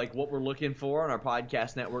what we're looking for on our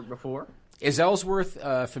podcast network before. Is Ellsworth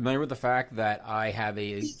familiar with the fact that I have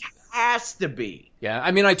a... He has to be. Yeah,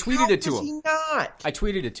 I mean, I tweeted it to him. He not? I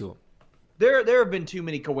tweeted it to him. There have been too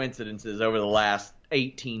many coincidences over the last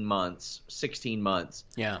 18 months, 16 months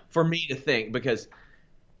for me to think, because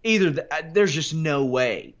either there's just no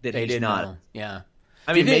way that he's not. Know. Yeah.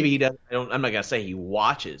 I mean, maybe he does. I'm not going to say he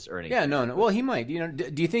watches or anything. Yeah, no. Well, he might.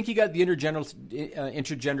 Do you think he got the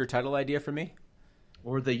intergender title idea from me?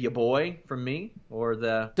 Or the ya boy from me? Or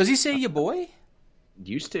the... Does he say ya boy?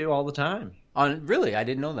 Used to all the time. Really? I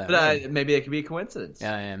didn't know that. But maybe it could be a coincidence.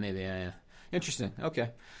 Yeah, maybe. Yeah. Interesting. Okay.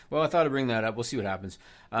 Well, I thought I'd bring that up. We'll see what happens.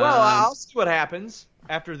 Well, I'll see what happens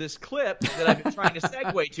after this clip that I've been trying to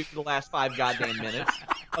segue to for the last 5 goddamn minutes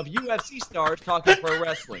of UFC stars talking pro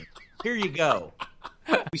wrestling. Here you go.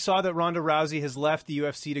 We saw that Ronda Rousey has left the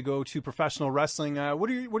UFC to go to professional wrestling. What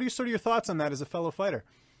are your thoughts on that as a fellow fighter?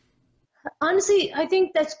 Honestly, I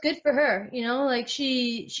think that's good for her.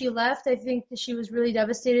 She left. I think that she was really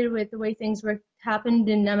devastated with the way things happened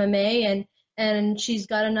in MMA, and she's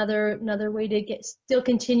got another way to still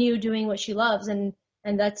continue doing what she loves, and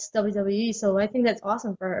that's WWE. So I think that's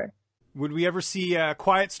awesome for her. Would we ever see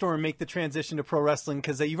Quiet Storm make the transition to pro wrestling?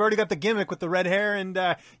 Because you've already got the gimmick with the red hair and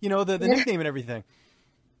the nickname and everything.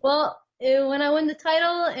 Well, when I win the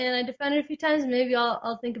title and I defend it a few times, maybe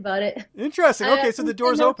I'll think about it. Interesting. Okay, so the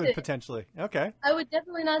door's open potentially. Okay. I would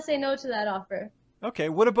definitely not say no to that offer. Okay.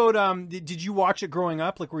 What about did you watch it growing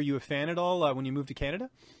up? Like, were you a fan at all when you moved to Canada?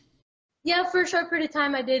 Yeah, for a short period of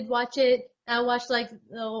time, I did watch it. I watched like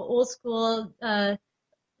the old school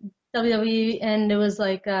WWE, and it was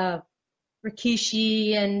like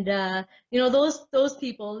Rikishi and those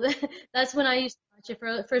people. That's when I used to watch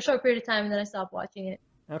it for a short period of time, and then I stopped watching it.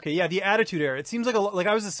 Okay, yeah, the Attitude Era. It seems like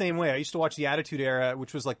I was the same way. I used to watch the Attitude Era,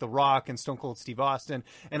 which was like The Rock and Stone Cold Steve Austin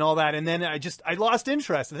and all that, and then I lost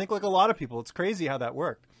interest. I think like a lot of people, it's crazy how that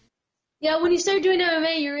worked. Yeah, when you start doing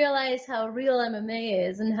MMA, you realize how real MMA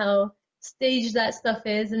is and how staged that stuff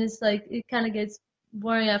is, and it's like it kind of gets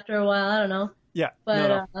boring after a while. I don't know. Yeah,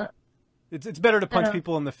 but no. It's better to punch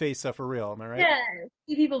people in the face for real. Am I right? Yeah,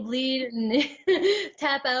 see people bleed and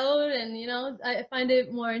tap out, and I find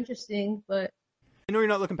it more interesting. But I know you're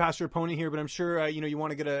not looking past your opponent here, but I'm sure you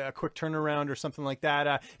want to get a quick turnaround or something like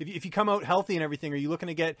that. If you come out healthy and everything, are you looking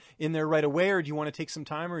to get in there right away, or do you want to take some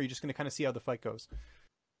time, or are you just going to kind of see how the fight goes?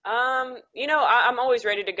 I'm always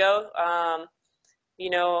ready to go.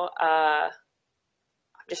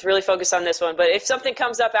 Just really focus on this one. But if something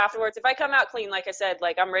comes up afterwards, if I come out clean, like I said,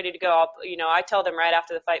 like I'm ready to go. I tell them right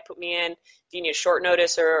after the fight, put me in. If you need a short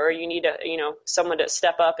notice or you need someone to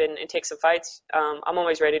step up and take some fights, I'm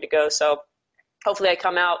always ready to go. So hopefully I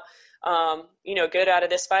come out, good out of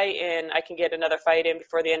this fight, and I can get another fight in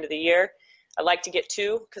before the end of the year. I'd like to get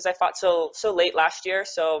 2 because I fought so late last year.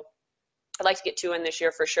 So I'd like to get 2 in this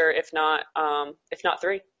year for sure. If not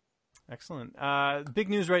 3. Excellent. Big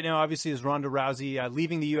news right now, obviously, is Ronda Rousey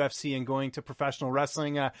leaving the UFC and going to professional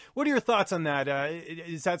wrestling. What are your thoughts on that?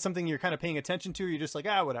 Is that something you're kind of paying attention to, or you're just like,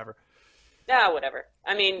 whatever? Yeah, whatever.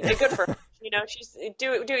 I mean, good for her. She's do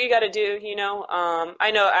what you got to do.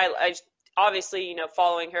 I know I obviously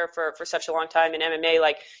following her for such a long time in MMA,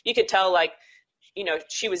 like you could tell, like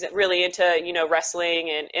she was really into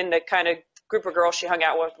wrestling, and the kind of group of girls she hung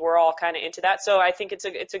out with were all kind of into that. So I think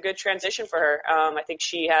it's a good transition for her. I think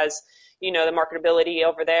she has, the marketability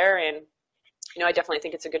over there, and, I definitely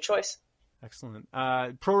think it's a good choice. Excellent.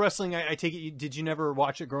 Pro wrestling, I take it, did you never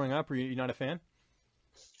watch it growing up? Or you not a fan?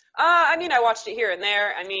 I watched it here and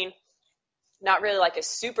there. Not really like a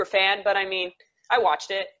super fan, but I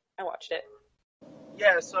watched it.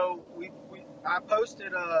 Yeah. So I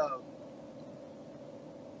posted a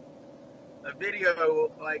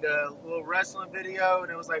video, like a little wrestling video,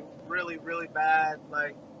 and it was like really, really bad,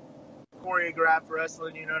 like choreographed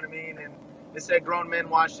wrestling, you know what I mean? And it said grown men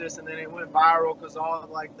watch this, and then it went viral because all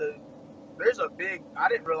like I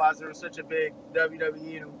didn't realize there was such a big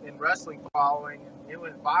WWE and wrestling following, and it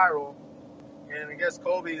went viral. And I guess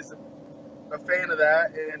Colby is a fan of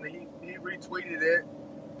that, and he retweeted it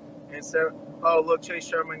and said, "Oh, look, Chase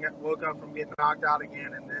Sherman woke up from getting knocked out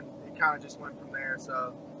again," and then it kind of just went from there.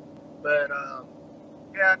 So. But,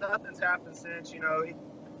 yeah, nothing's happened since,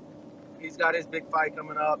 he's got his big fight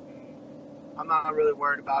coming up, and I'm not really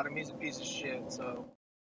worried about him. He's a piece of shit, so.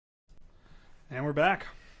 And we're back.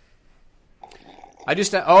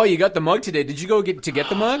 You got the mug today. Did you go get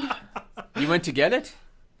the mug? You went to get it?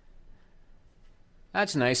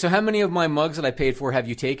 That's nice. So how many of my mugs that I paid for have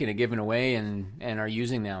you taken and given away and are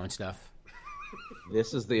using now and stuff?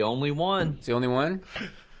 This is the only one. It's the only one?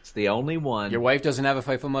 It's the only one. Your wife doesn't have a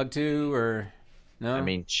Fightful mug too, or no?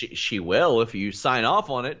 She will if you sign off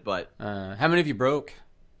on it, but... how many have you broke?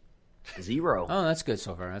 0. Oh, that's good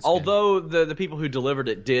so far. Although the people who delivered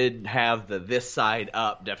it did have this side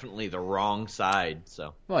up, definitely the wrong side.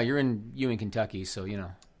 So. Well, you're in Kentucky, so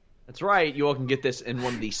That's right. You all can get this in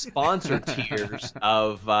one of the sponsored tiers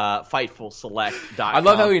of FightfulSelect.com. I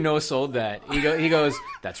love how he sold that. He goes,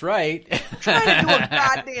 that's right. I'm trying to do a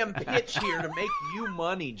goddamn pitch here to make you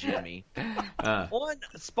money, Jimmy. On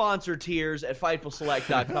sponsored tiers at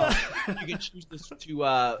FightfulSelect.com, you can choose this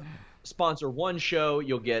to sponsor one show.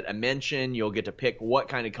 You'll get a mention. You'll get to pick what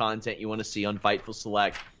kind of content you want to see on Fightful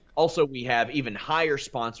Select. Also, we have even higher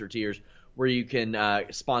sponsor tiers where you can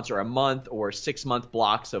sponsor a month or 6-month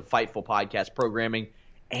blocks of Fightful podcast programming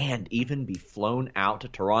and even be flown out to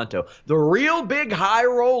Toronto. The real big high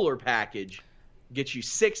roller package gets you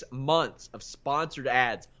 6 months of sponsored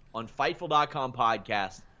ads on Fightful.com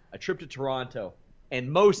podcast, a trip to Toronto, and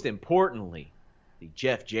most importantly, the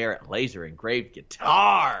Jeff Jarrett laser engraved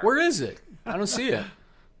guitar. Where is it? I don't see it.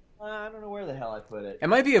 I don't know where the hell I put it. It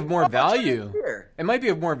might be of more value. It might be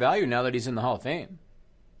of more value now that he's in the Hall of Fame.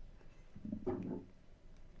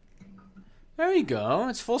 There you go.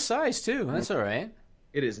 It's full size too. That's all right.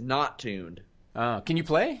 It is not tuned. Can you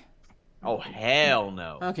play? Oh, hell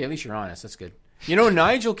no. Okay, at least you're honest. That's good. You know,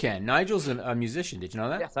 Nigel can. Nigel's a musician. Did you know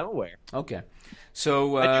that? Yes, I'm aware. Okay.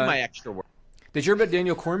 So I do my extra work. Did you hear about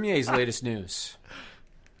Daniel Cormier's latest news?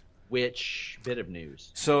 Which bit of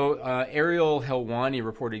news? So Ariel Helwani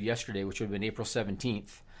reported yesterday, which would have been April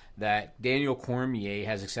 17th, that Daniel Cormier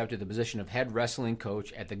has accepted the position of head wrestling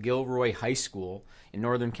coach at the Gilroy High School in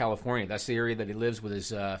Northern California. That's the area that he lives with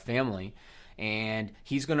his family. And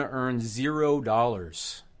he's going to earn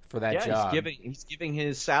 $0 for that job. He's giving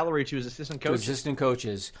his salary to his assistant coaches. To assistant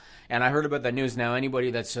coaches. And I heard about that news. Now,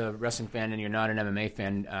 anybody that's a wrestling fan and you're not an MMA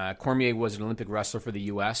fan, Cormier was an Olympic wrestler for the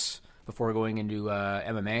U.S. before going into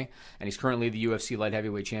MMA, and he's currently the UFC light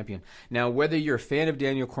heavyweight champion. Now, whether you're a fan of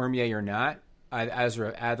Daniel Cormier or not, as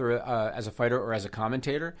a fighter or as a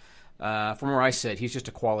commentator, from where I sit, he's just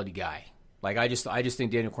a quality guy. Like I just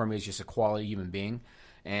think Daniel Cormier is just a quality human being.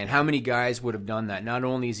 And how many guys would have done that? Not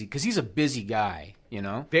only is he, because he's a busy guy, you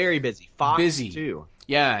know, very busy, Fox busy too.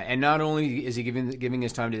 Yeah, and not only is he giving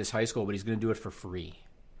his time to this high school, but he's going to do it for free.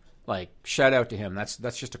 Like, shout out to him. That's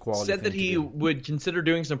just a quality. Said that he would consider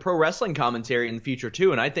doing some pro wrestling commentary in the future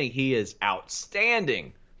too, and I think he is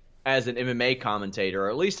outstanding as an MMA commentator. Or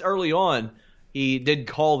at least early on, he did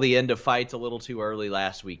call the end of fights a little too early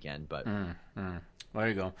last weekend, but there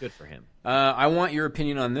you go. Good for him. I want your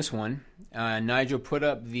opinion on this one. Nigel put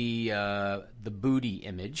up the booty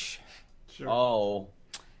image. Sure. Oh,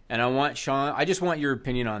 and I want Sean. I just want your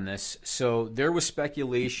opinion on this. So there was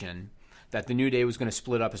speculation that the New Day was going to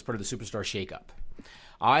split up as part of the Superstar shakeup.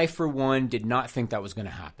 I, for one, did not think that was going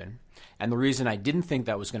to happen. And the reason I didn't think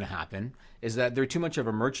that was going to happen is that they're too much of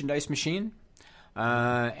a merchandise machine.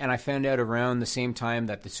 And I found out around the same time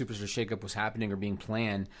that the Superstar shakeup was happening or being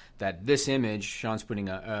planned that this image Nigel's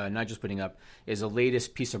putting up is the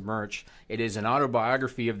latest piece of merch. It is an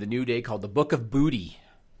autobiography of the New Day called The Book of Booty.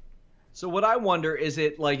 So what I wonder, is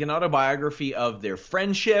it like an autobiography of their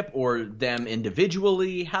friendship or them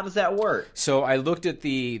individually? How does that work? So I looked at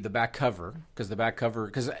the back cover,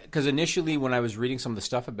 because initially when I was reading some of the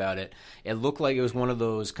stuff about it, it looked like it was one of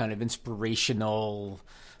those kind of inspirational,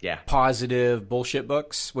 positive bullshit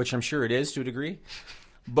books, which I'm sure it is to a degree.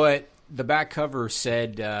 But the back cover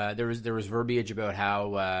said there was verbiage about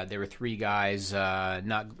how there were three guys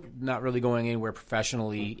not really going anywhere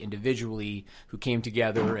professionally, individually, who came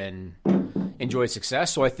together and enjoyed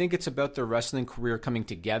success. So I think it's about their wrestling career coming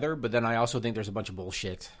together, but then I also think there's a bunch of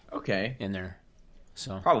bullshit in there.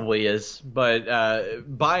 So probably is, but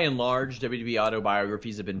by and large, WWE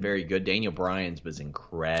autobiographies have been very good. Daniel Bryan's was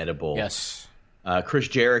incredible. Yes. Chris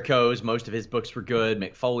Jericho's, most of his books were good.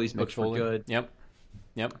 Mick Foley's books were good. Yep.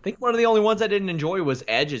 I think one of the only ones I didn't enjoy was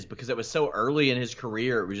Edge's, because it was so early in his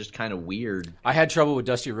career. It was just kind of weird. I had trouble with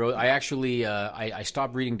Dusty Rhodes. I actually I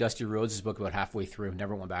stopped reading Dusty Rhodes' book about halfway through.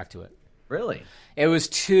 Never went back to it. Really? It was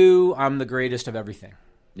too I'm the greatest of everything.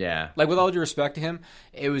 Yeah. Like, with all due respect to him,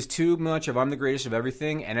 it was too much of I'm the greatest of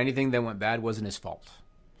everything, and anything that went bad wasn't his fault.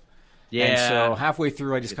 Yeah. And so halfway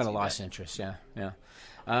through, I just kind of lost interest. Yeah.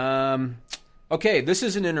 Okay, this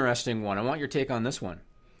is an interesting one. I want your take on this one.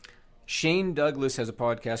 Shane Douglas has a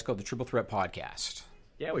podcast called the Triple Threat Podcast.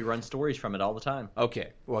 Yeah, we run stories from it all the time. Okay.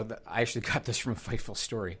 Well, I actually got this from a Fightful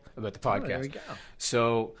story about the podcast. Oh, there we go.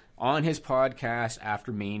 So on his podcast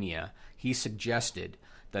after Mania, he suggested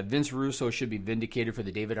that Vince Russo should be vindicated for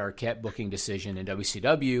the David Arquette booking decision in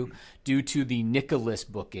WCW due to the Nicholas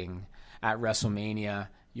booking at WrestleMania.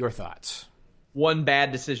 Your thoughts? One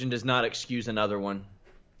bad decision does not excuse another one.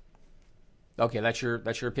 Okay, that's your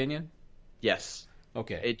opinion? Yes.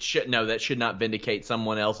 Okay. That should not vindicate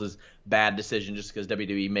someone else's bad decision just because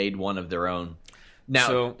WWE made one of their own.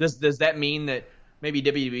 Now, does that mean that maybe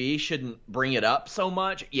WWE shouldn't bring it up so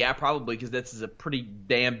much? Yeah, probably, because this is a pretty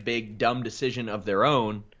damn big, dumb decision of their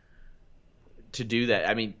own to do that.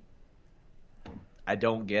 I mean, I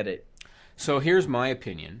don't get it. So here's my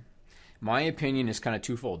opinion. My opinion is kind of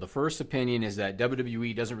twofold. The first opinion is that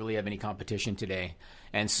WWE doesn't really have any competition today.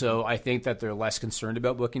 And so I think that they're less concerned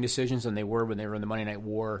about booking decisions than they were when they were in the Monday Night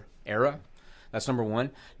War era. That's number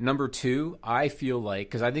one. Number two, I feel like,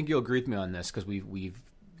 because I think you'll agree with me on this because we've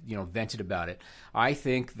vented about it. I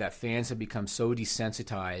think that fans have become so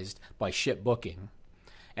desensitized by shit booking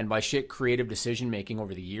and by shit creative decision-making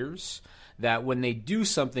over the years that when they do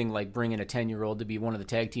something like bring in a 10-year-old to be one of the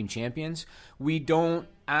tag team champions, we don't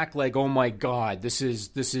act like, oh my God, this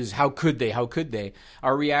is how could they?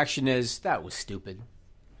 Our reaction is, that was stupid.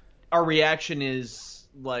 Our reaction is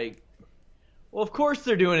like, well, of course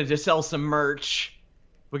they're doing it to sell some merch,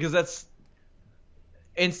 because that's,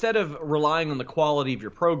 instead of relying on the quality of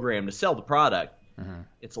your program to sell the product,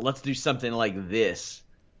 it's let's do something like this.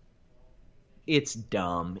 It's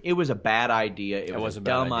dumb. It was a bad idea. It was a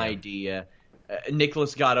dumb idea.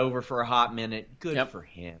 Nicholas got over for a hot minute. Good for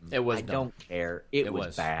him. It was I dumb. don't care. It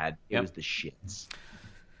was bad. It was the shits.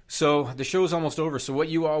 So the show's almost over. So what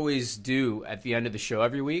you always do at the end of the show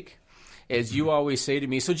every week is you always say to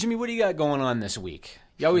me, so Jimmy, what do you got going on this week?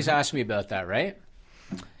 You always ask me about that, right?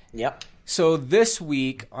 Yep. So this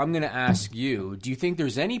week, I'm going to ask you, do you think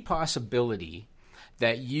there's any possibility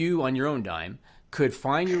that you, on your own dime, could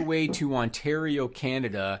find your way to Ontario,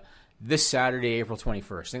 Canada this Saturday, April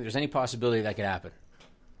 21st? Think there's any possibility that could happen?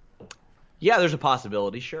 Yeah, there's a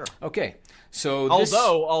possibility, sure. Okay. So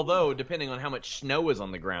although depending on how much snow is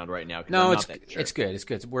on the ground right now. No, it's good. It's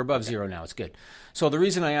good. We're above zero now. It's good. So the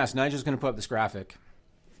reason I asked, Nigel's going to put up this graphic.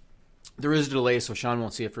 There is a delay, so Sean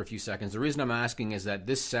won't see it for a few seconds. The reason I'm asking is that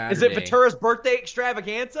this Saturday... Is it Vetura's birthday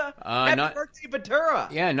extravaganza? Happy birthday,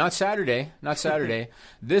 Vetura! Yeah, not Saturday. Not Saturday.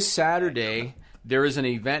 This Saturday, there is an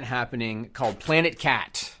event happening called Planet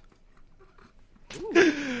Cat.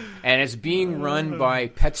 And it's being run by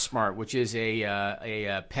PetSmart, which is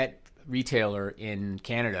a pet retailer in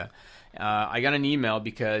Canada. I got an email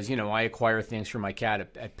because, I acquire things for my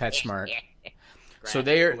cat at PetSmart. So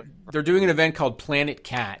they're doing an event called Planet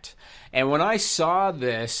Cat. And when I saw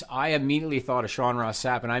this, I immediately thought of Sean Ross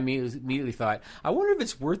Sapp, and I immediately thought, I wonder if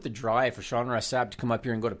it's worth the drive for Sean Ross Sapp to come up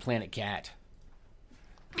here and go to Planet Cat.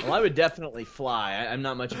 Well, I would definitely fly. I'm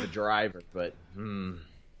not much of a driver, but I'm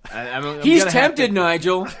he's tempted,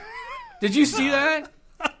 Nigel. Did you see that?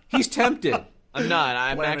 He's tempted. I'm not.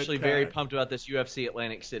 I'm Planet actually Cat. very pumped about this UFC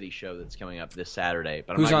Atlantic City show that's coming up this Saturday.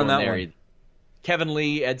 But I'm Who's not on going that there one? either. Kevin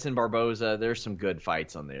Lee, Edson Barboza. There's some good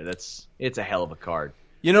fights on there. It's a hell of a card.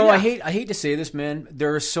 I hate to say this, man.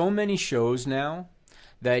 There are so many shows now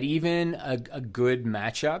that even a good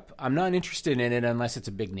matchup, I'm not interested in it unless it's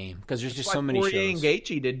a big name because there's just so many Poirier shows. and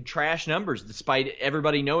Gaethje did trash numbers despite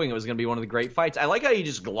everybody knowing it was going to be one of the great fights. I like how you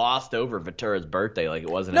just glossed over Vetura's birthday like it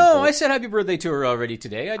wasn't. No, important. I said happy birthday to her already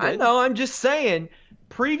today. I did. I know. I'm just saying.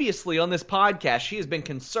 Previously on this podcast, she has been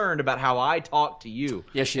concerned about how I talk to you.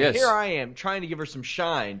 Yes, she and is. Here I am trying to give her some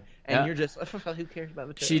shine, and you're just who cares about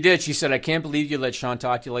Vettura? She did. She said, I can't believe you let Sean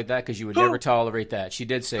talk to you like that because you would never tolerate that. She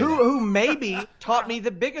did say that. Who maybe taught me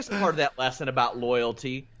the biggest part of that lesson about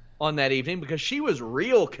loyalty on that evening because she was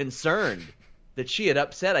real concerned that she had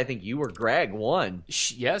upset, I think you or Greg won.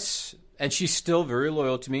 Yes, and she's still very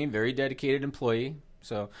loyal to me, very dedicated employee.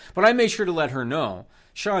 So, but I made sure to let her know.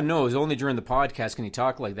 Sean knows only during the podcast can he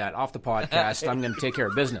talk like that. Off the podcast, I'm going to take care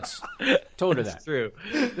of business. Told her that. That's true.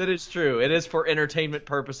 That is true. It is for entertainment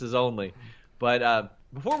purposes only. But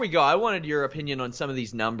before we go, I wanted your opinion on some of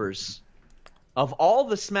these numbers. Of all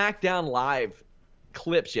the SmackDown Live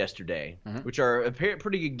clips yesterday, which are a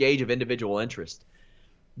pretty good gauge of individual interest,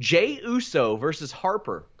 Jey Uso versus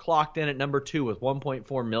Harper clocked in at number 2 with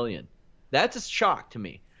 1.4 million. That's a shock to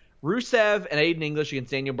me. Rusev and Aiden English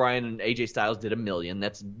against Daniel Bryan and AJ Styles did 1 million.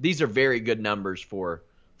 These are very good numbers for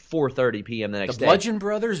 4:30 p.m. the next day. The Bludgeon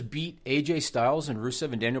Brothers beat AJ Styles and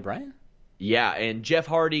Rusev and Daniel Bryan? Yeah, and Jeff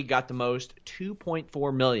Hardy got the most,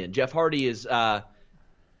 2.4 million. Jeff Hardy is going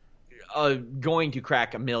to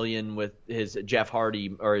crack 1 million with his Jeff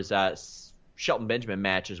Hardy or his Shelton Benjamin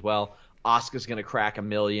match as well. Asuka's going to crack 1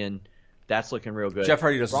 million. That's looking real good. Jeff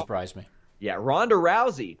Hardy doesn't surprise me. Yeah, Ronda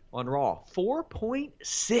Rousey on Raw,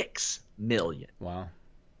 4.6 million. Wow.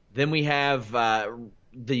 Then we have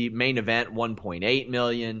the main event, 1.8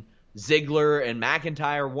 million. Ziggler and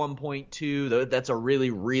McIntyre, 1.2. That's a really,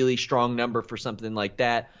 really strong number for something like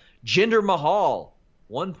that. Jinder Mahal,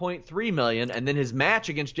 1.3 million. And then his match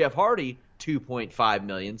against Jeff Hardy, 2.5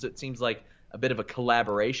 million. So it seems like a bit of a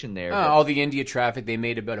collaboration there. All the India traffic, they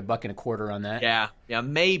made about $1.25 on that. Yeah,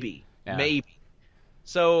 maybe. Maybe.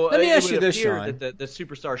 So let me ask it you would this, appear Sean. that the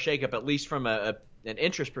superstar shakeup, at least from an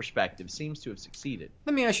interest perspective, seems to have succeeded.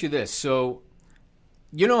 Let me ask you this. So,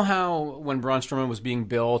 you know how when Braun Strowman was being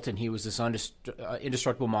built and he was this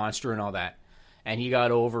indestructible monster and all that, and he got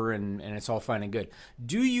over and it's all fine and good.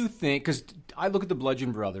 Do you think, because I look at the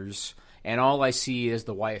Bludgeon Brothers and all I see is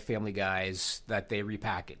the Wyatt family guys that they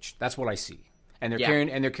repackaged. That's what I see. And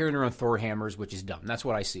they're carrying around Thor hammers, which is dumb. That's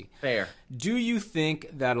what I see. Fair. Do you think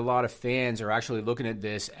that a lot of fans are actually looking at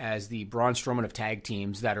this as the Braun Strowman of tag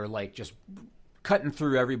teams that are like just cutting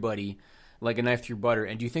through everybody like a knife through butter?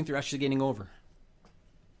 And do you think they're actually getting over?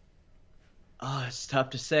 Oh, it's tough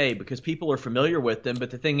to say because people are familiar with them. But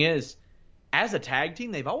the thing is, as a tag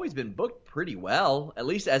team, they've always been booked pretty well, at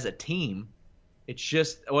least as a team. It's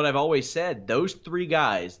just what I've always said. Those three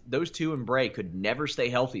guys, those two and Bray, could never stay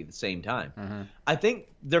healthy at the same time. Mm-hmm. I think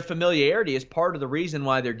their familiarity is part of the reason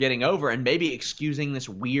why they're getting over and maybe excusing this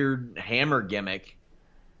weird hammer gimmick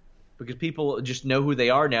because people just know who they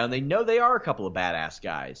are now, and they know they are a couple of badass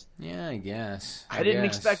guys. Yeah, I guess. I didn't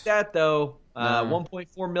expect that, though.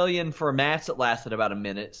 $1.4 million for a match that lasted about a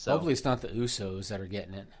minute. So hopefully it's not the Usos that are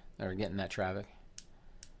getting it, that are getting that traffic.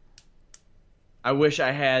 I wish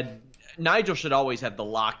I had... Nigel should always have the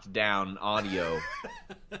locked down audio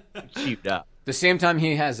queued up. The same time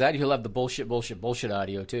he has that, he'll have the bullshit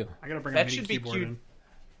audio, too. I gotta bring a MIDI keyboard in.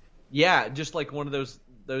 Yeah, just like one of those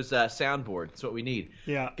soundboards. That's what we need.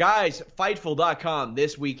 Yeah. Guys, Fightful.com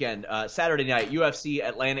this weekend, Saturday night, UFC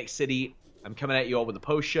Atlantic City. I'm coming at you all with a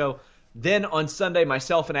post show. Then on Sunday,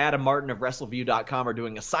 myself and Adam Martin of WrestleView.com are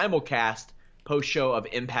doing a simulcast post show of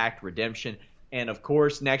Impact Redemption. And of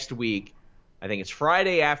course, next week, I think it's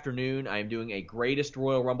Friday afternoon, I am doing a Greatest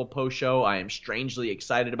Royal Rumble post show. I am strangely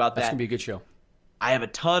excited about that. That's going to be a good show. I have a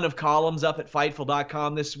ton of columns up at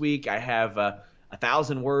Fightful.com this week. I have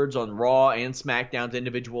 1,000 words on Raw and SmackDown's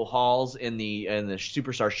individual hauls in the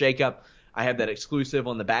Superstar Shakeup. I have that exclusive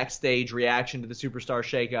on the backstage reaction to the Superstar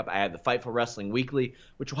Shakeup. I have the Fightful Wrestling Weekly,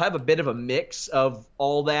 which will have a bit of a mix of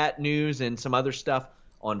all that news and some other stuff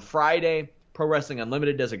on Friday. Pro Wrestling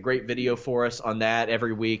Unlimited does a great video for us on that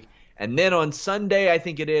every week. And then on Sunday, I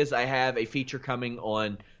think it is, I have a feature coming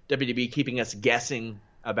on WWE keeping us guessing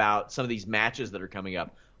about some of these matches that are coming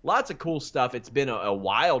up. Lots of cool stuff. It's been a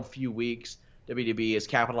wild few weeks. WWE has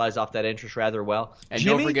capitalized off that interest rather well. And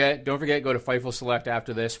Jimmy, don't forget, go to Fightful Select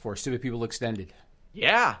after this for Stupid People Extended.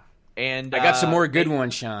 Yeah. And I got some more good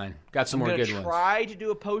ones, Sean. Got some more good ones. I'm going to try to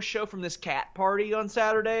do a post show from this cat party on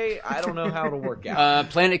Saturday. I don't know how it'll work out.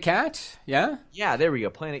 Planet Cat? Yeah? Yeah, there we go.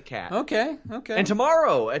 Planet Cat. Okay. And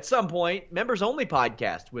tomorrow, at some point, members only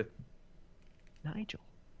podcast with Nigel.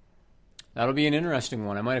 That'll be an interesting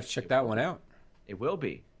one. I might have to check that one out. It will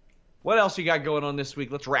be. What else you got going on this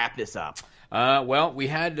week? Let's wrap this up. Well, we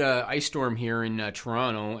had ice storm here in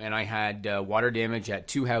Toronto, and I had water damage at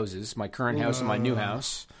 2 houses, my current house and my new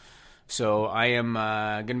house. So I am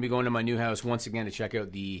going to be going to my new house once again to check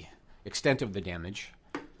out the extent of the damage.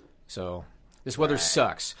 So this weather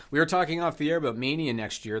sucks. We were talking off the air about Mania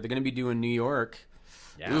next year. They're going to be doing New York.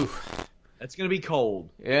 Yeah. Oof. That's going to be cold.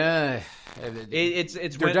 Yeah. They're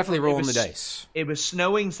definitely rolling the dice. It was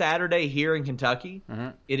snowing Saturday here in Kentucky. Mm-hmm.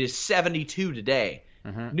 It is 72 today.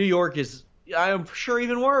 Mm-hmm. New York is, I'm sure,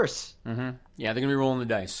 even worse. Mm-hmm. Yeah, they're going to be rolling the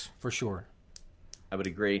dice, for sure. I would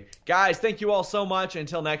agree. Guys, thank you all so much.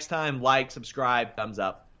 Until next time, like, subscribe, thumbs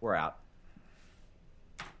up. We're out.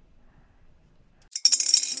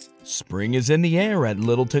 Spring is in the air at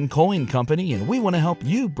Littleton Coin Company, and we want to help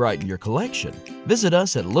you brighten your collection. Visit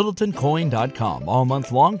us at littletoncoin.com all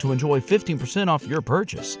month long to enjoy 15% off your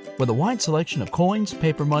purchase. With a wide selection of coins,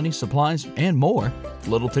 paper money, supplies, and more,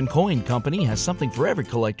 Littleton Coin Company has something for every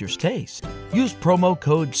collector's taste. Use promo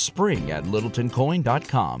code SPRING at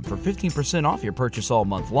littletoncoin.com for 15% off your purchase all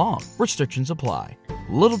month long. Restrictions apply.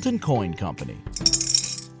 Littleton Coin Company.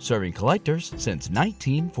 Serving collectors since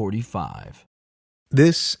 1945.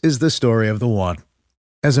 This is the story of the one.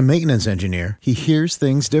 As a maintenance engineer, he hears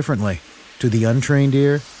things differently. To the untrained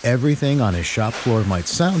ear, everything on his shop floor might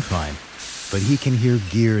sound fine, but he can hear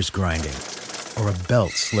gears grinding or a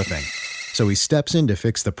belt slipping. So he steps in to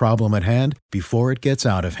fix the problem at hand before it gets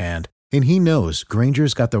out of hand. And he knows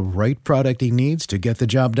Grainger's got the right product he needs to get the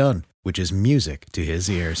job done, which is music to his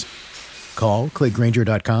ears. Call, click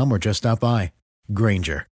Grainger.com, or just stop by.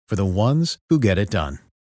 Grainger, for the ones who get it done.